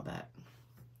what you call that.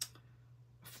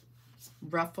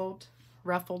 Ruffled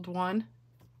one.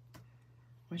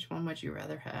 Which one would you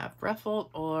rather have? Ruffled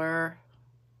or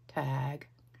tag?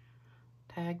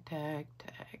 Tag, tag,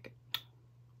 tag.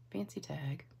 Fancy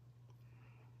tag.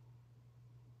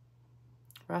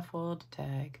 Ruffled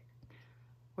tag.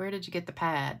 Where did you get the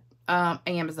pad?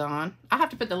 Amazon. I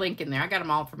have to put the link in there. I got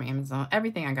them all from Amazon.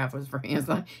 Everything I got was from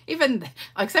Amazon. Even,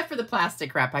 except for the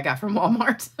plastic wrap I got from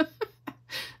Walmart.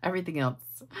 Everything else.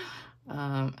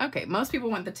 Okay, most people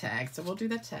want the tag, so we'll do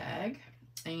the tag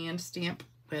and stamp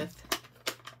with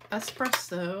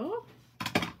espresso.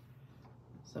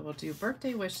 So we'll do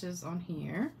birthday wishes on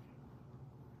here.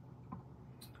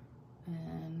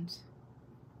 And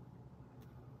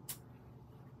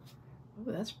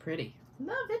oh, that's pretty.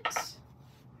 Love it.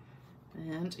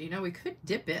 And you know, we could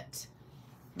dip it.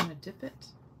 I'm gonna dip it.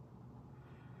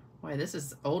 Why, this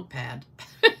is old pad.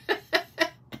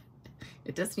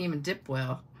 It doesn't even dip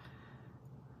well.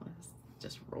 Let's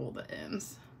just roll the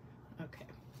ends. Okay,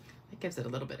 it gives it a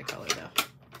little bit of color though.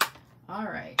 All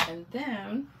right, and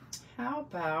then how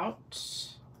about,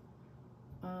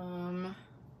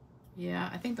 yeah,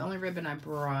 I think the only ribbon I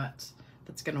brought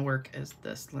that's gonna work is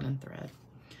this linen thread.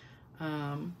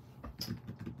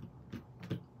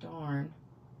 Darn.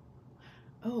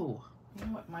 Oh, you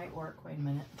know what might work? Wait a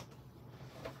minute.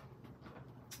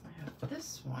 I have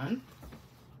this one.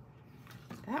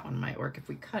 That one might work if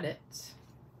we cut it.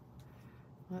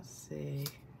 Let's see.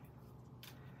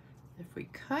 If we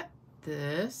cut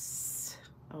this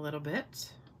a little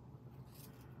bit.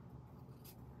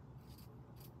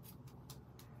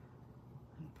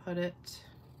 And put it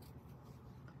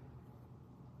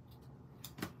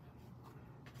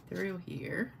through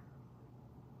here.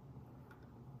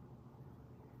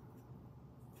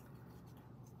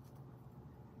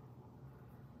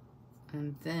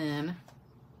 And then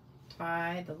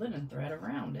tie the linen thread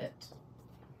around it.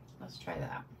 Let's try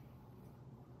that.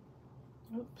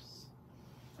 Oops.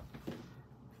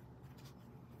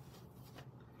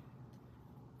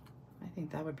 I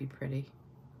think that would be pretty.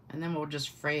 And then we'll just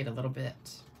fray it a little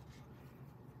bit.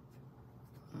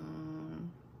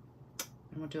 And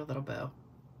we'll do a little bow.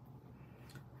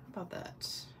 How about that?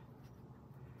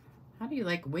 How do you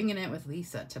like winging it with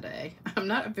Lisa today? I'm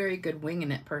not a very good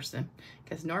winging it person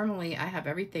because normally I have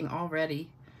everything all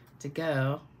ready to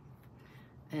go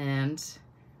and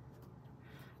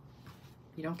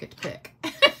you don't get to pick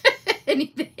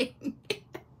anything.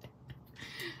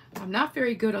 I'm not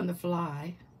very good on the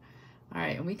fly. All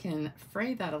right, and we can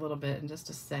fray that a little bit in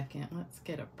just a second. Let's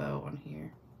get a bow on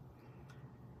here.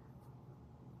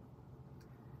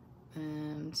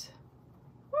 And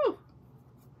whoo!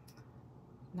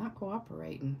 Not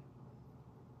cooperating.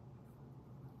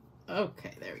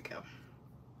 Okay, there we go.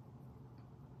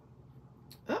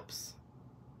 Oops.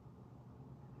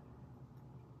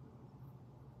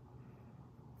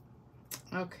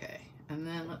 Okay, and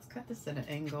then let's cut this at an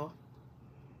angle.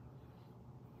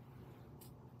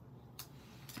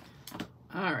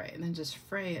 All right, and then just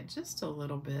fray it just a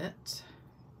little bit.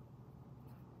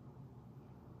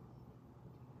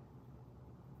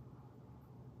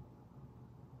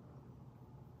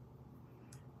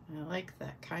 I like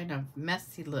that kind of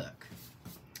messy look.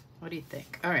 What do you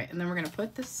think? All right, and then we're gonna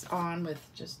put this on with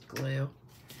just glue.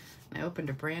 I opened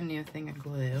a brand new thing of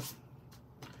glue.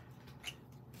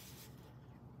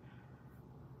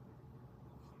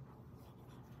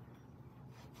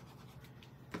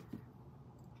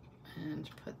 And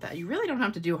put that. You really don't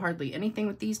have to do hardly anything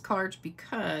with these cards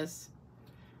because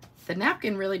the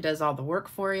napkin really does all the work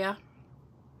for you.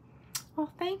 Oh,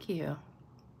 thank you.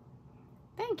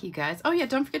 Thank you, guys. Oh, yeah,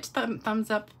 don't forget to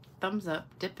thumbs up. Thumbs up.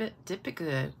 Dip it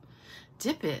good.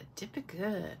 Dip it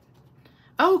good.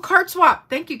 Oh, card swap.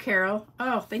 Thank you, Carol.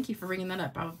 Oh, thank you for bringing that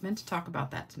up. I meant to talk about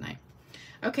that tonight.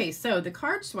 Okay, so the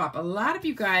card swap. A lot of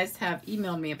you guys have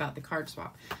emailed me about the card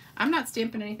swap. I'm not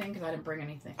stamping anything because I didn't bring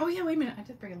anything. Oh, yeah, wait a minute. I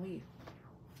did bring a leaf.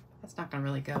 That's not going to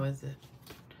really go, is it?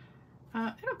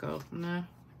 It'll go. No. I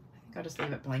think I'll just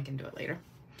leave it blank and do it later.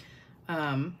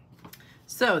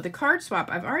 So the card swap,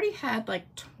 I've already had like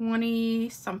 20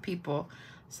 some people.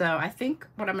 So I think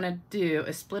what I'm going to do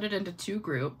is split it into 2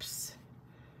 groups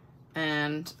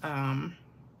and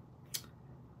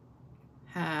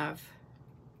have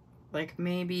like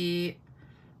maybe,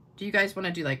 do you guys want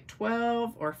to do like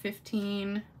 12 or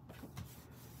 15,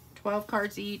 12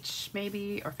 cards each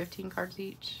maybe, or 15 cards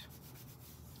each?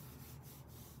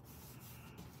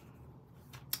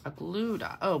 A glue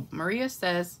dot. Oh, Maria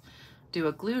says do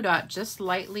a glue dot just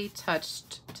lightly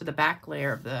touched to the back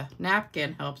layer of the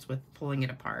napkin helps with pulling it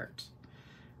apart.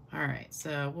 All right,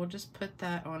 so we'll just put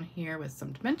that on here with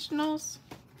some dimensionals.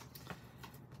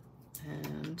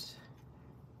 And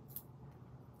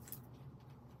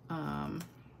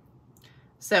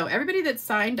so everybody that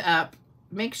signed up,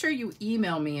 make sure you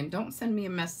email me and don't send me a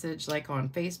message like on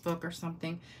Facebook or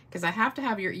something, because I have to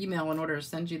have your email in order to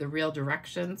send you the real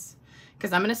directions.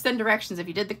 Because I'm going to send directions. If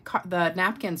you did the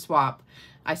napkin swap,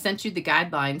 I sent you the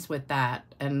guidelines with that.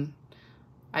 And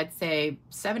I'd say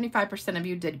 75% of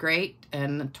you did great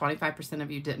and 25% of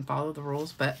you didn't follow the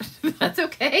rules, but that's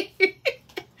okay.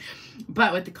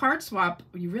 But with the card swap,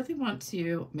 you really want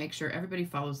to make sure everybody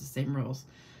follows the same rules.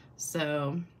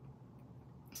 So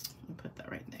I'll put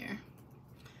that right there.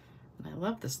 And I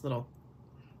love this little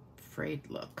frayed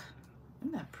look.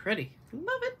 Isn't that pretty?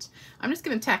 Love it. I'm just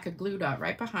going to tack a glue dot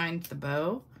right behind the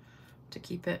bow to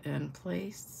keep it in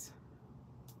place.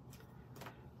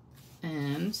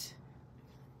 And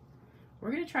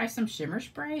we're going to try some shimmer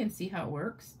spray and see how it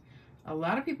works. A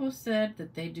lot of people said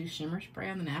that they do shimmer spray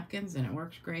on the napkins and it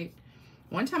works great.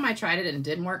 One time I tried it and it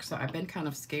didn't work, so I've been kind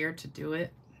of scared to do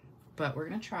it. But we're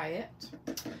going to try it.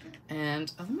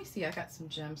 And let me see, I got some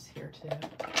gems here too.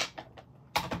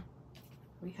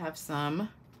 We have some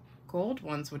gold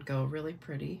ones would go really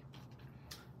pretty.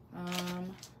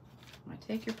 My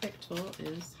take your pick tool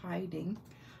is hiding.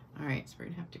 All right, so we're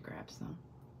gonna have to grab some.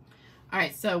 All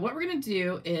right, so what we're gonna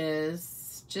do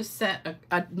is just set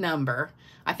a number.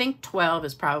 I think 12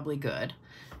 is probably good.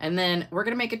 And then we're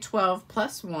gonna make it 12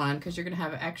 plus 1 because you're gonna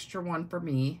have an extra one for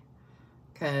me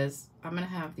because I'm gonna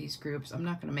have these groups. I'm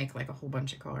not gonna make like a whole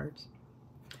bunch of cards.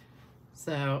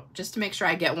 So just to make sure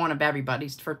I get one of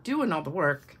everybody's for doing all the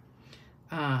work.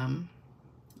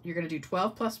 You're going to do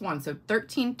 12 plus 1, so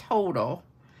 13 total.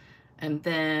 And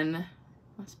then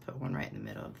let's put one right in the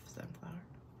middle of the sunflower.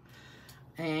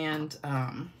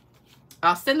 And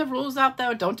I'll send the rules out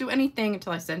though. Don't do anything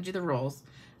until I send you the rules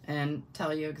and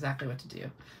tell you exactly what to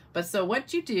do. But so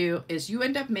what you do is you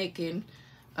end up making,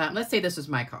 let's say this was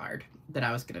my card that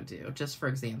I was going to do, just for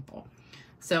example.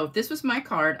 So if this was my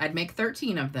card, I'd make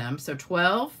 13 of them. So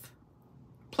 12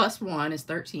 plus 1 is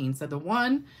 13. So the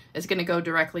 1 is going to go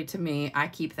directly to me. I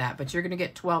keep that, but you're going to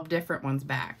get 12 different ones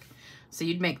back. So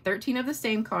you'd make 13 of the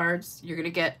same cards. You're going to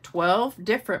get 12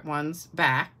 different ones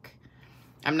back.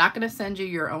 I'm not going to send you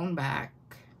your own back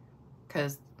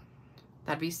because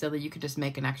that'd be silly. You could just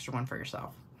make an extra one for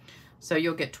yourself. So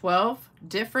you'll get 12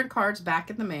 different cards back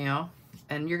in the mail,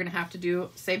 and you're going to have to do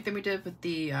same thing we did with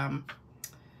the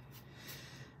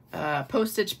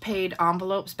postage paid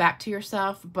envelopes back to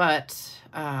yourself. But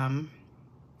a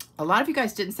lot of you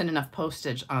guys didn't send enough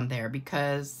postage on there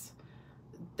because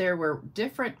there were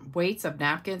different weights of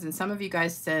napkins, and some of you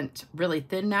guys sent really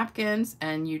thin napkins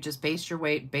and you just based your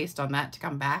weight based on that to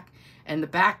come back. And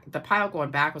the pile going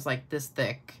back was like this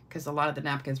thick because a lot of the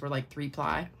napkins were like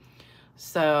 3-ply.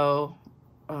 So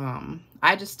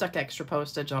I just stuck extra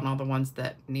postage on all the ones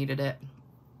that needed it.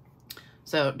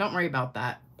 So don't worry about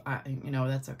that. You know,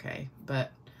 that's okay.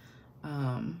 But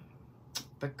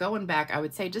going back, I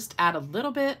would say just add a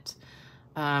little bit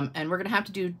And we're going to have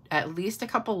to do at least a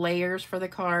couple layers for the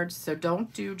cards. So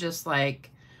don't do just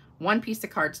like one piece of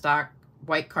cardstock,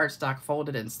 white cardstock,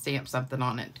 folded and stamp something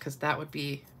on it, because that would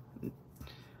be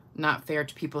not fair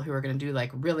to people who are going to do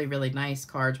like really, really nice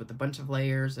cards with a bunch of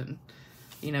layers and,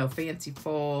 you know, fancy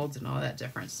folds and all that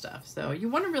different stuff. So you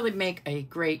want to really make a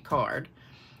great card.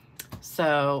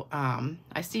 So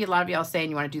I see a lot of y'all saying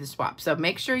you want to do the swap. So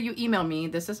make sure you email me.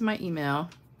 This is my email,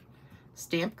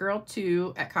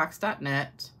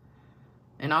 stampgirl2@cox.net.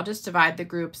 And I'll just divide the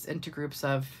groups into groups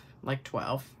of like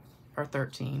 12 or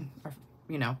 13. Or,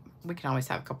 you know, we can always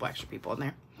have a couple extra people in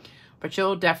there. But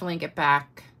you'll definitely get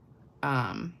back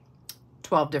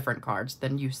 12 different cards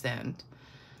than you send.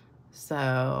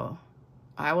 So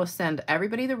I will send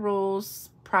everybody the rules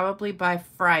probably by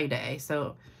Friday.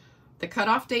 So the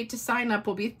cutoff date to sign up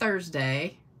will be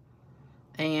Thursday.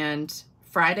 And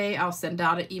Friday, I'll send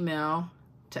out an email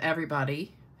to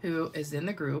everybody who is in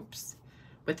the groups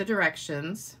with the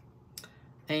directions.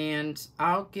 And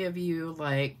I'll give you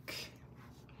like,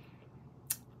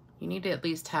 you need to at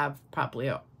least have probably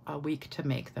a week to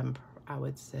make them, I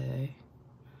would say.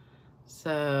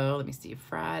 So let me see,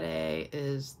 Friday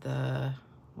is the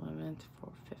 11th,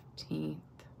 15th.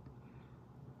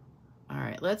 All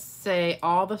right, let's say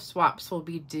all the swaps will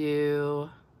be due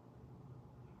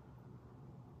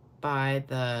by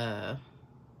the,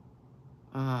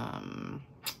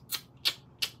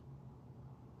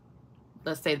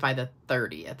 let's say by the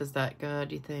 30th. Is that good,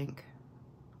 do you think?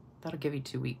 That'll give you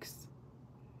 2 weeks.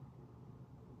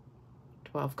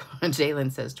 12, Jalen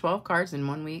says 12 cards in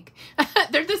 1 week.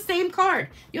 They're the same card.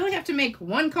 You only have to make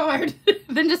one card,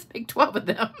 then just make 12 of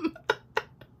them.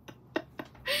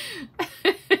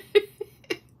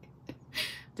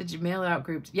 Did you mail out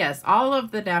groups? Yes, all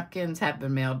of the napkins have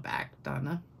been mailed back,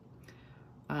 Donna.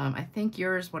 I think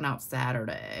yours went out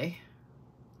Saturday.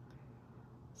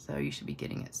 So you should be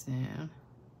getting it soon.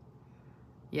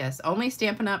 Yes, only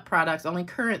Stampin' Up! Products, only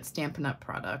current Stampin' Up!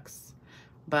 Products.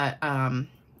 But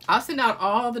I'll send out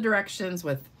all the directions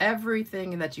with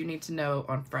everything that you need to know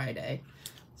on Friday.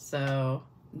 So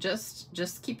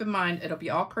just keep in mind, it'll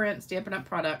be all current Stampin' Up!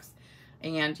 Products,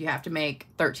 and you have to make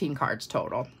 13 cards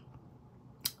total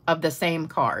of the same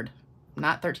card,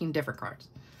 not 13 different cards.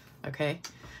 Okay.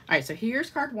 All right, so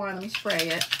here's card 1. Let me spray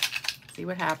it. See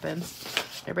what happens.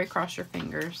 Everybody cross your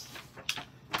fingers.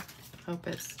 Hope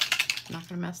it's not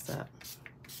gonna mess up.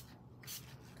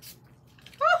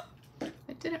 Oh,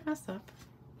 it didn't mess up.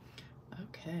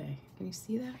 Okay, can you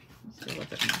see that? Let's do a little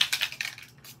bit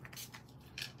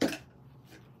more.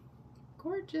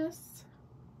 Gorgeous.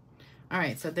 All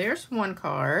right, so there's one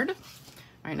card. All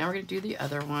right, now we're gonna do the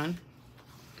other one.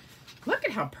 Look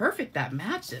at how perfect that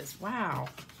matches. Wow.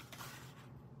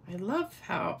 I love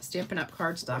how Stampin' Up!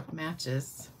 Cardstock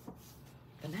matches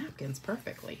the napkins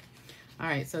perfectly. All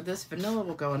right, so this vanilla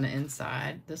will go on the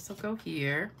inside. This will go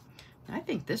here. I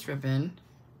think this ribbon,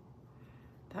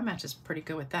 that matches pretty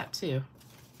good with that too.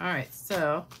 All right,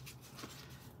 so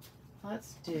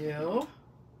let's do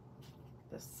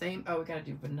the same. Oh, we gotta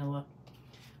do vanilla.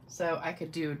 So I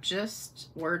could do just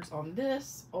words on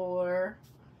this, or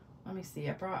let me see,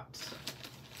 I brought,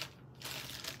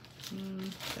 did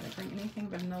I bring anything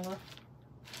vanilla?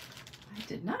 I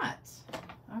did not.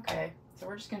 Okay, so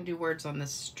we're just gonna do words on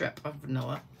this strip of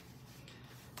vanilla.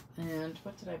 And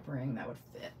what did I bring that would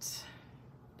fit?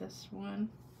 This one.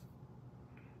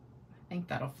 I think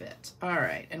that'll fit. All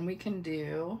right, and we can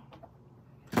do,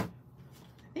 I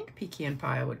think pecan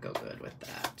pie would go good with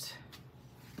that.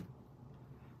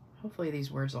 Hopefully these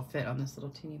words will fit on this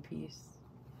little teeny piece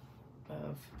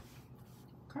of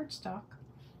cardstock.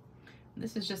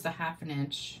 This is just a 1/2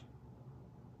 inch.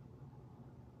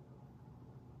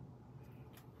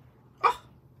 Oh,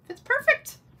 it's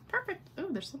perfect. Perfect. Oh,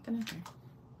 there's something in here.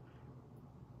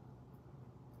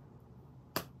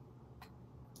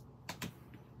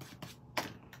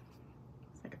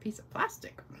 It's like a piece of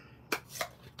plastic.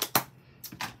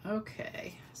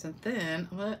 Okay, so then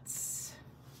let's,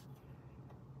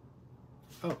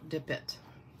 oh, dip it.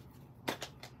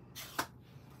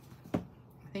 I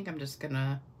think I'm just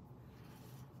gonna,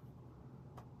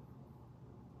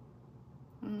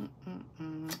 I think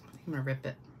I'm gonna rip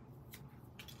it.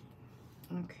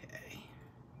 Okay,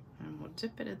 and we'll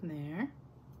dip it in there.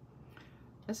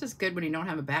 This is good when you don't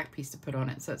have a back piece to put on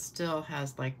it, so it still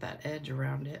has like that edge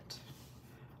around it.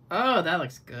 Oh, that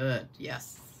looks good.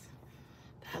 Yes,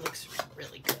 that looks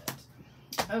really good.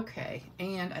 Okay,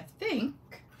 and I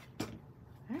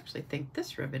actually think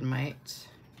this ribbon might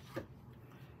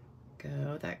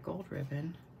go, that gold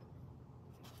ribbon.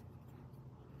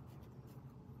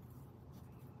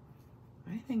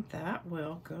 I think that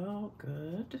will go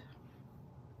good.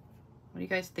 What do you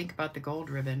guys think about the gold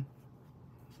ribbon?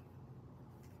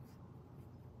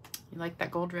 You like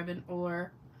that gold ribbon?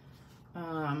 Or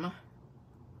I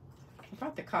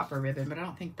brought the copper ribbon, but I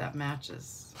don't think that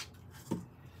matches.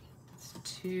 It's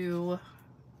too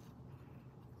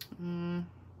I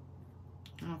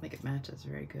don't think it matches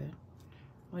very good.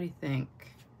 What do you think?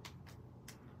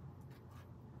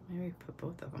 Maybe put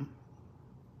both of them.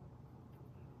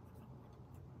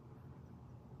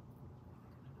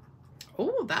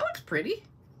 Oh, that looks pretty.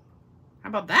 How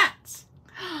about that?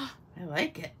 I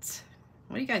like it.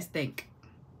 What do you guys think?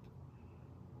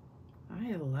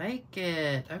 I like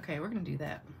it. Okay, we're gonna do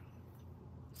that.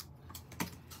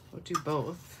 We'll do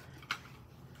both.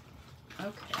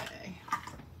 Okay.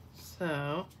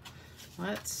 So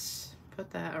let's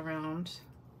put that around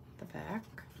the back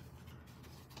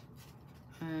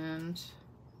and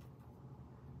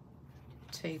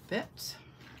tape it.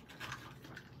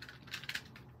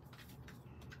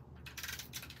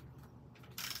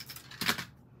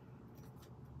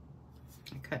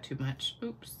 I cut too much.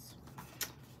 Oops.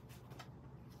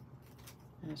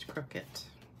 And it's crooked.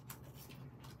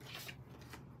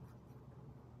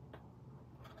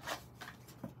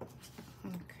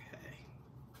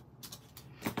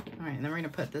 All right, and then we're gonna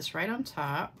put this right on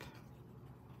top.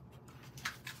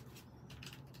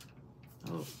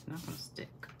 Oh, it's not gonna stick.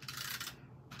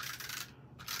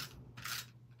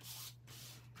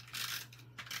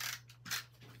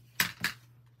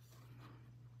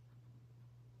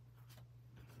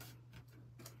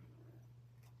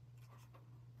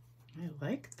 I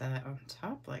like that on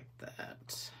top like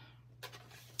that.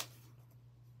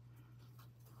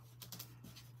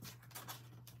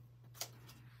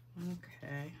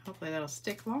 Okay, hopefully that'll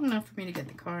stick long enough for me to get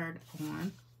the card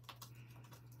on.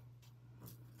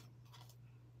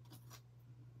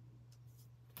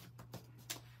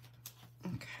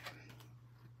 Okay.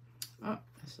 Oh,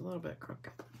 it's a little bit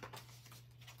crooked.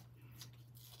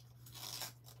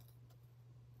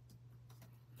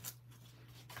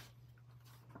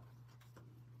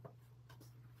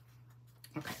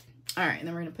 Okay. All right, and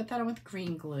then we're gonna put that on with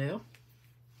green glue.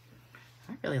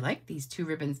 I really like these two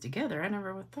ribbons together. I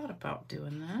never would thought about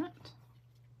doing that.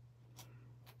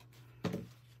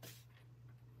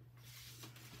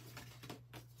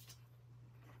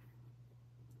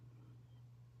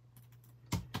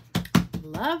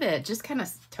 Love it. Just kind of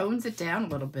tones it down a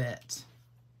little bit.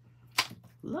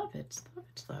 Love it, love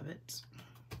it, love it.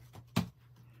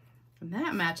 And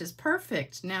that matches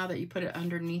perfect now that you put it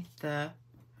underneath the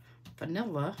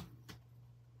vanilla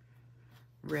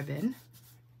ribbon.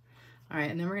 All right,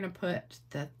 and then we're gonna put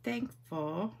the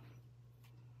thankful.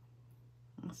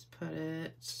 Let's put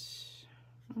it,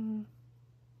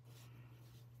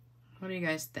 what do you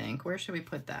guys think? Where should we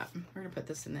put that? We're gonna put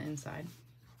this in the inside.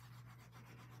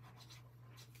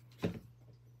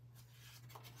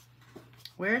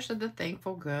 Where should the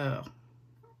thankful go?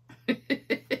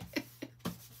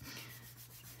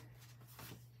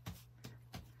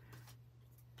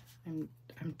 I'm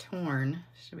torn.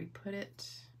 Should we put it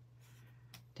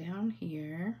down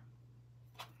here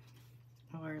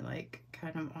or like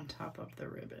kind of on top of the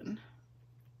ribbon?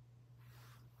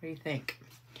 What do you think?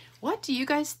 What do you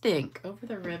guys think? Over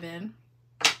the ribbon.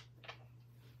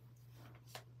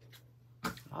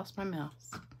 Lost my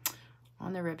mouse.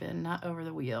 On the ribbon, not over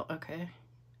the wheel. Okay.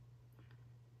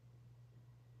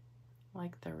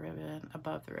 Like the ribbon,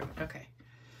 above the ribbon. Okay.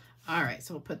 All right,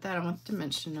 so we'll put that on with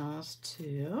dimensionals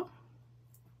too.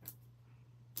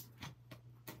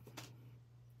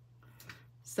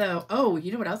 So, oh,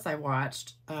 you know what else I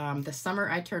watched? The Summer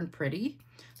I Turned Pretty.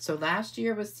 So last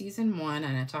year was season 1,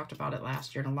 and I talked about it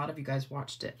last year, and a lot of you guys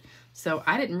watched it. So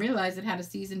I didn't realize it had a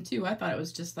season 2. I thought it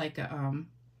was just like a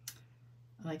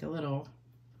little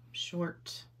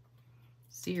short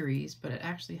series, but it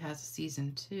actually has a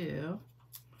season 2.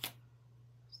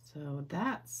 So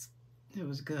it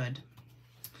was good.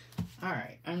 All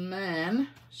right, and then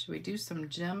should we do some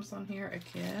gems on here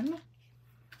again?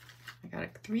 I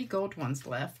got 3 gold ones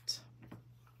left.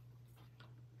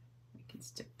 We can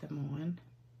stick them on.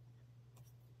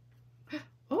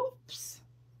 Oops.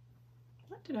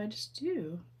 What did I just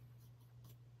do?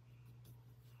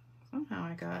 Somehow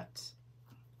I got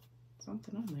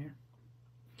something on there.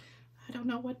 I don't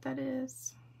know what that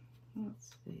is. Let's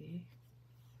see.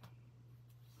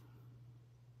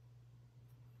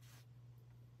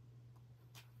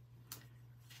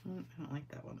 I don't like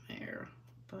that one there,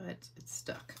 but it's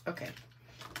stuck. Okay,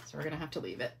 so we're gonna have to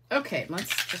leave it. Okay,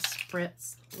 let's just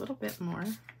spritz a little bit more.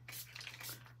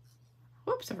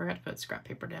 Whoops, I forgot to put scrap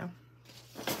paper down.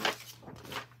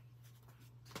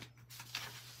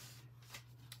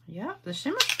 Yeah, the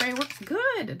shimmer spray works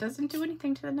good. It doesn't do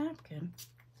anything to the napkin.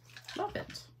 Love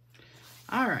it.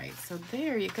 All right, so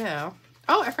there you go.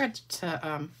 Oh, I forgot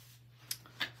to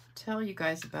tell you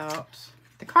guys about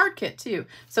the card kit too.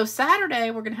 So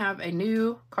Saturday, we're going to have a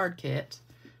new card kit.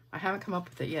 I haven't come up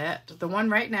with it yet. The one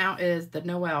right now is the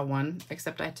Noel one,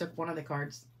 except I took one of the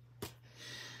cards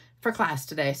for class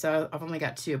today, so I've only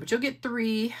got 2. But you'll get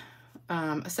 3,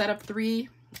 a set of 3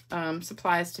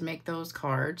 supplies to make those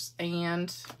cards.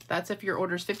 And that's if your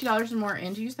order is $50 or more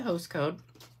and you use the host code.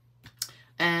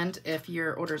 And if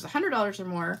your order is $100 or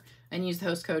more and use the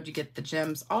host code, you get the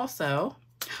gems also.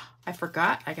 I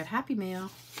forgot, I got Happy Mail.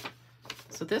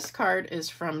 So this card is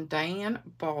from Diane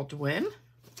Baldwin.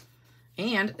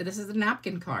 And this is a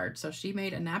napkin card. So she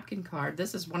made a napkin card.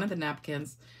 This is one of the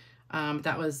napkins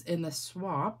that was in the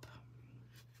swap.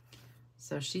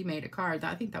 So she made a card.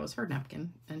 I think that was her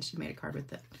napkin. And she made a card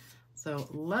with it. So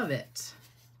love it.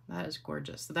 That is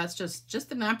gorgeous. So that's just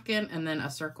the napkin and then a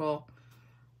circle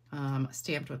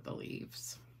stamped with the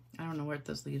leaves. I don't know where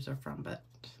those leaves are from, but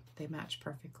they match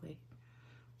perfectly.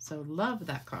 So love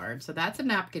that card. So that's a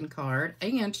napkin card,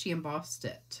 and she embossed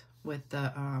it with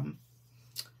the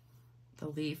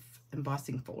leaf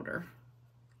embossing folder.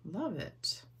 Love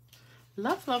it.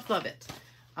 Love, love, love it.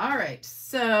 All right,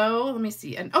 so let me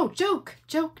see. And oh, joke.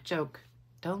 Don't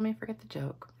let me forget the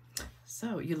joke.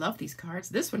 So you love these cards.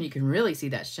 This one you can really see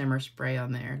that shimmer spray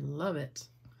on there. Love it.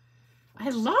 I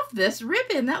love this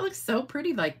ribbon. That looks so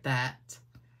pretty like that.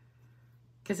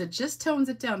 Because it just tones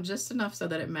it down just enough so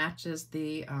that it matches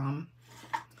the,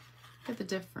 look at the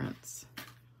difference.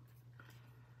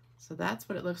 So that's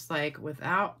what it looks like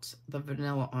without the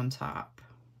vanilla on top.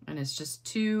 And it's just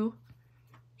too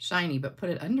shiny, but put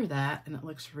it under that and it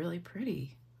looks really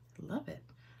pretty. Love it.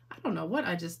 I don't know what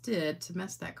I just did to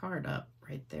mess that card up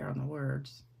right there on the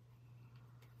words.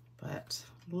 But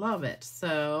love it.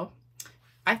 So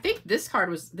I think this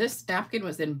napkin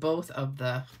was in both of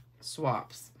the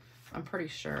swaps. I'm pretty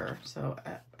sure. So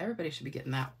everybody should be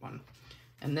getting that one.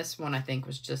 And this one I think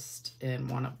was just in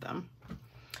one of them.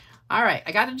 All right,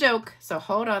 I got a joke. So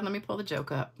hold on, let me pull the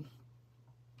joke up.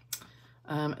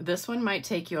 This one might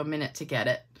take you a minute to get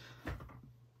it.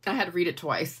 I had to read it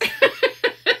twice.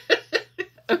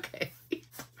 Okay.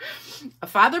 A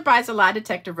father buys a lie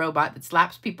detector robot that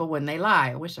slaps people when they lie.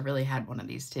 I wish I really had one of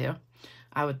these too.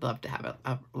 I would love to have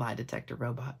a lie detector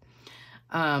robot.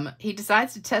 He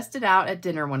decides to test it out at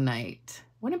dinner one night.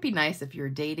 Wouldn't it be nice if you were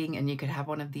dating and you could have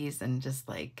one of these and just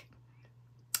like,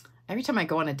 every time I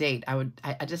go on a date,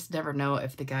 I just never know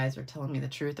if the guys are telling me the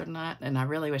truth or not. And I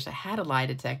really wish I had a lie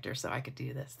detector so I could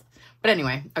do this. But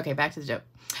anyway, okay, back to the joke.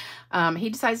 He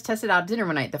decides to test it out at dinner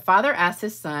one night. The father asks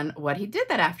his son what he did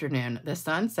that afternoon. The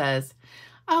son says,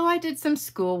 "Oh, I did some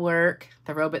schoolwork."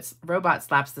 The robot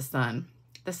slaps the son.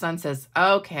 The son says,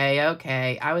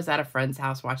 okay, I was at a friend's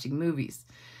house watching movies.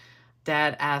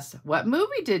 Dad asks, "What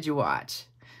movie did you watch?"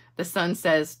 The son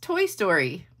says, "Toy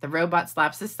Story." The robot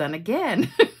slaps the son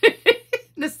again.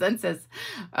 The son says,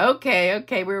 okay,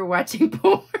 we were watching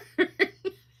porn.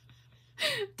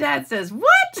 Dad says,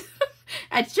 "What?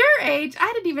 At your age,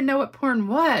 I didn't even know what porn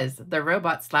was." The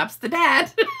robot slaps the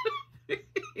dad.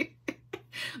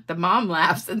 The mom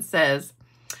laughs and says,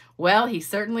 "Well, he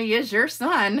certainly is your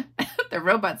son." The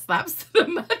robot slaps the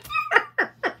mother.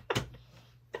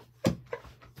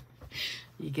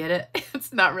 You get it?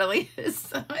 It's not really his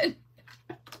son.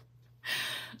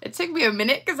 It took me a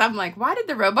minute because I'm like, why did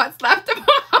the robot slap the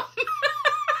mom?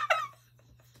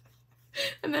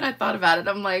 And then I thought about it.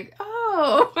 I'm like,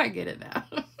 oh, I get it now.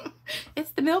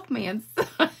 It's the milkman's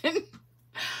son.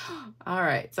 All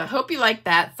right. So I hope you like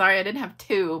that. Sorry, I didn't have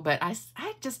 2, but I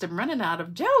just am running out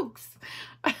of jokes.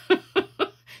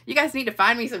 You guys need to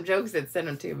find me some jokes and send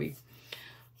them to me.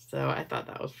 So I thought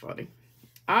that was funny.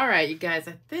 All right, you guys,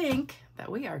 I think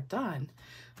that we are done.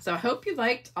 So I hope you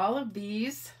liked all of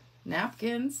these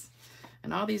napkins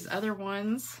and all these other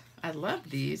ones. I love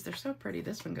these. They're so pretty.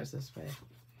 This one goes this way.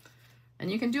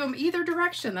 And you can do them either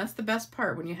direction. That's the best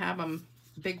part when you have them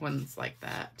big ones like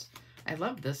that. I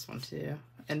love this one too.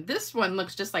 And this one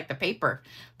looks just like the paper,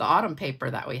 the autumn paper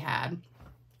that we had.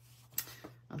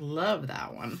 I love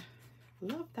that one.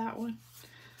 Love that one.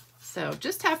 So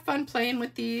just have fun playing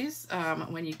with these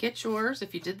when you get yours,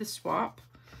 if you did the swap.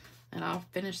 And I'll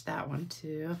finish that one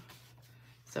too.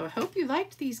 So I hope you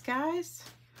liked these, guys.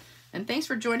 And thanks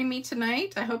for joining me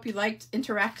tonight. I hope you liked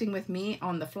interacting with me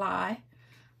on the fly.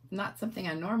 Not something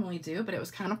I normally do, but it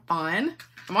was kind of fun.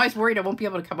 I'm always worried I won't be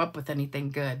able to come up with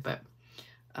anything good, but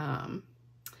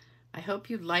I hope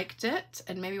you liked it,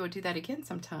 and maybe we'll do that again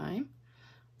sometime.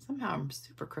 Somehow I'm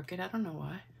super crooked. I don't know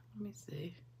why. Let me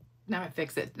see. Now I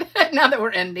fix it. Now that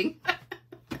we're ending.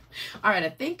 All right, I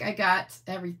think I got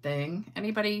everything.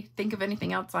 Anybody think of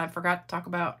anything else I forgot to talk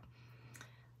about?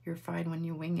 You're fine when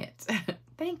you wing it.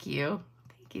 Thank you.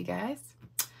 Thank you, guys.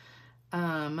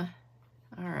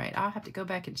 All right, I'll have to go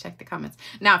back and check the comments.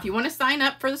 Now, if you want to sign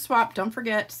up for the swap, don't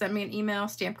forget to send me an email,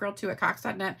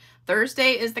 stampgirl2@cox.net.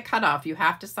 Thursday is the cutoff. You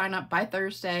have to sign up by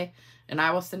Thursday, and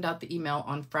I will send out the email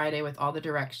on Friday with all the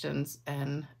directions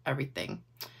and everything,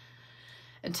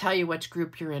 and tell you which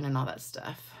group you're in and all that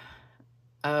stuff.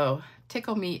 Oh,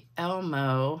 Tickle Me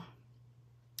Elmo.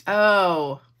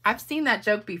 Oh, I've seen that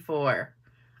joke before.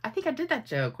 I think I did that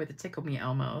joke with the Tickle Me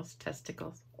Elmo's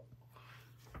testicles.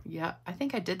 Yeah, I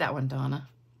think I did that one, Donna.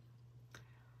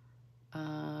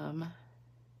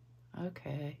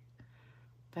 Okay.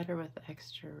 Better with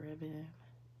extra ribbon.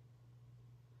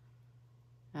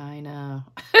 I know.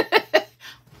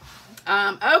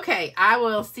 Okay, I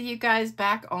will see you guys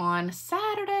back on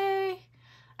Saturday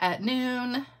at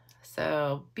noon.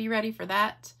 So be ready for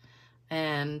that.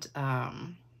 And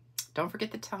don't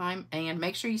forget the time. And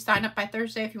make sure you sign up by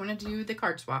Thursday if you want to do the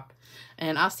card swap.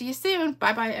 And I'll see you soon.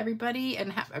 Bye-bye, everybody.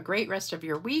 And have a great rest of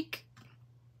your week.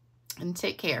 And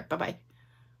take care. Bye-bye.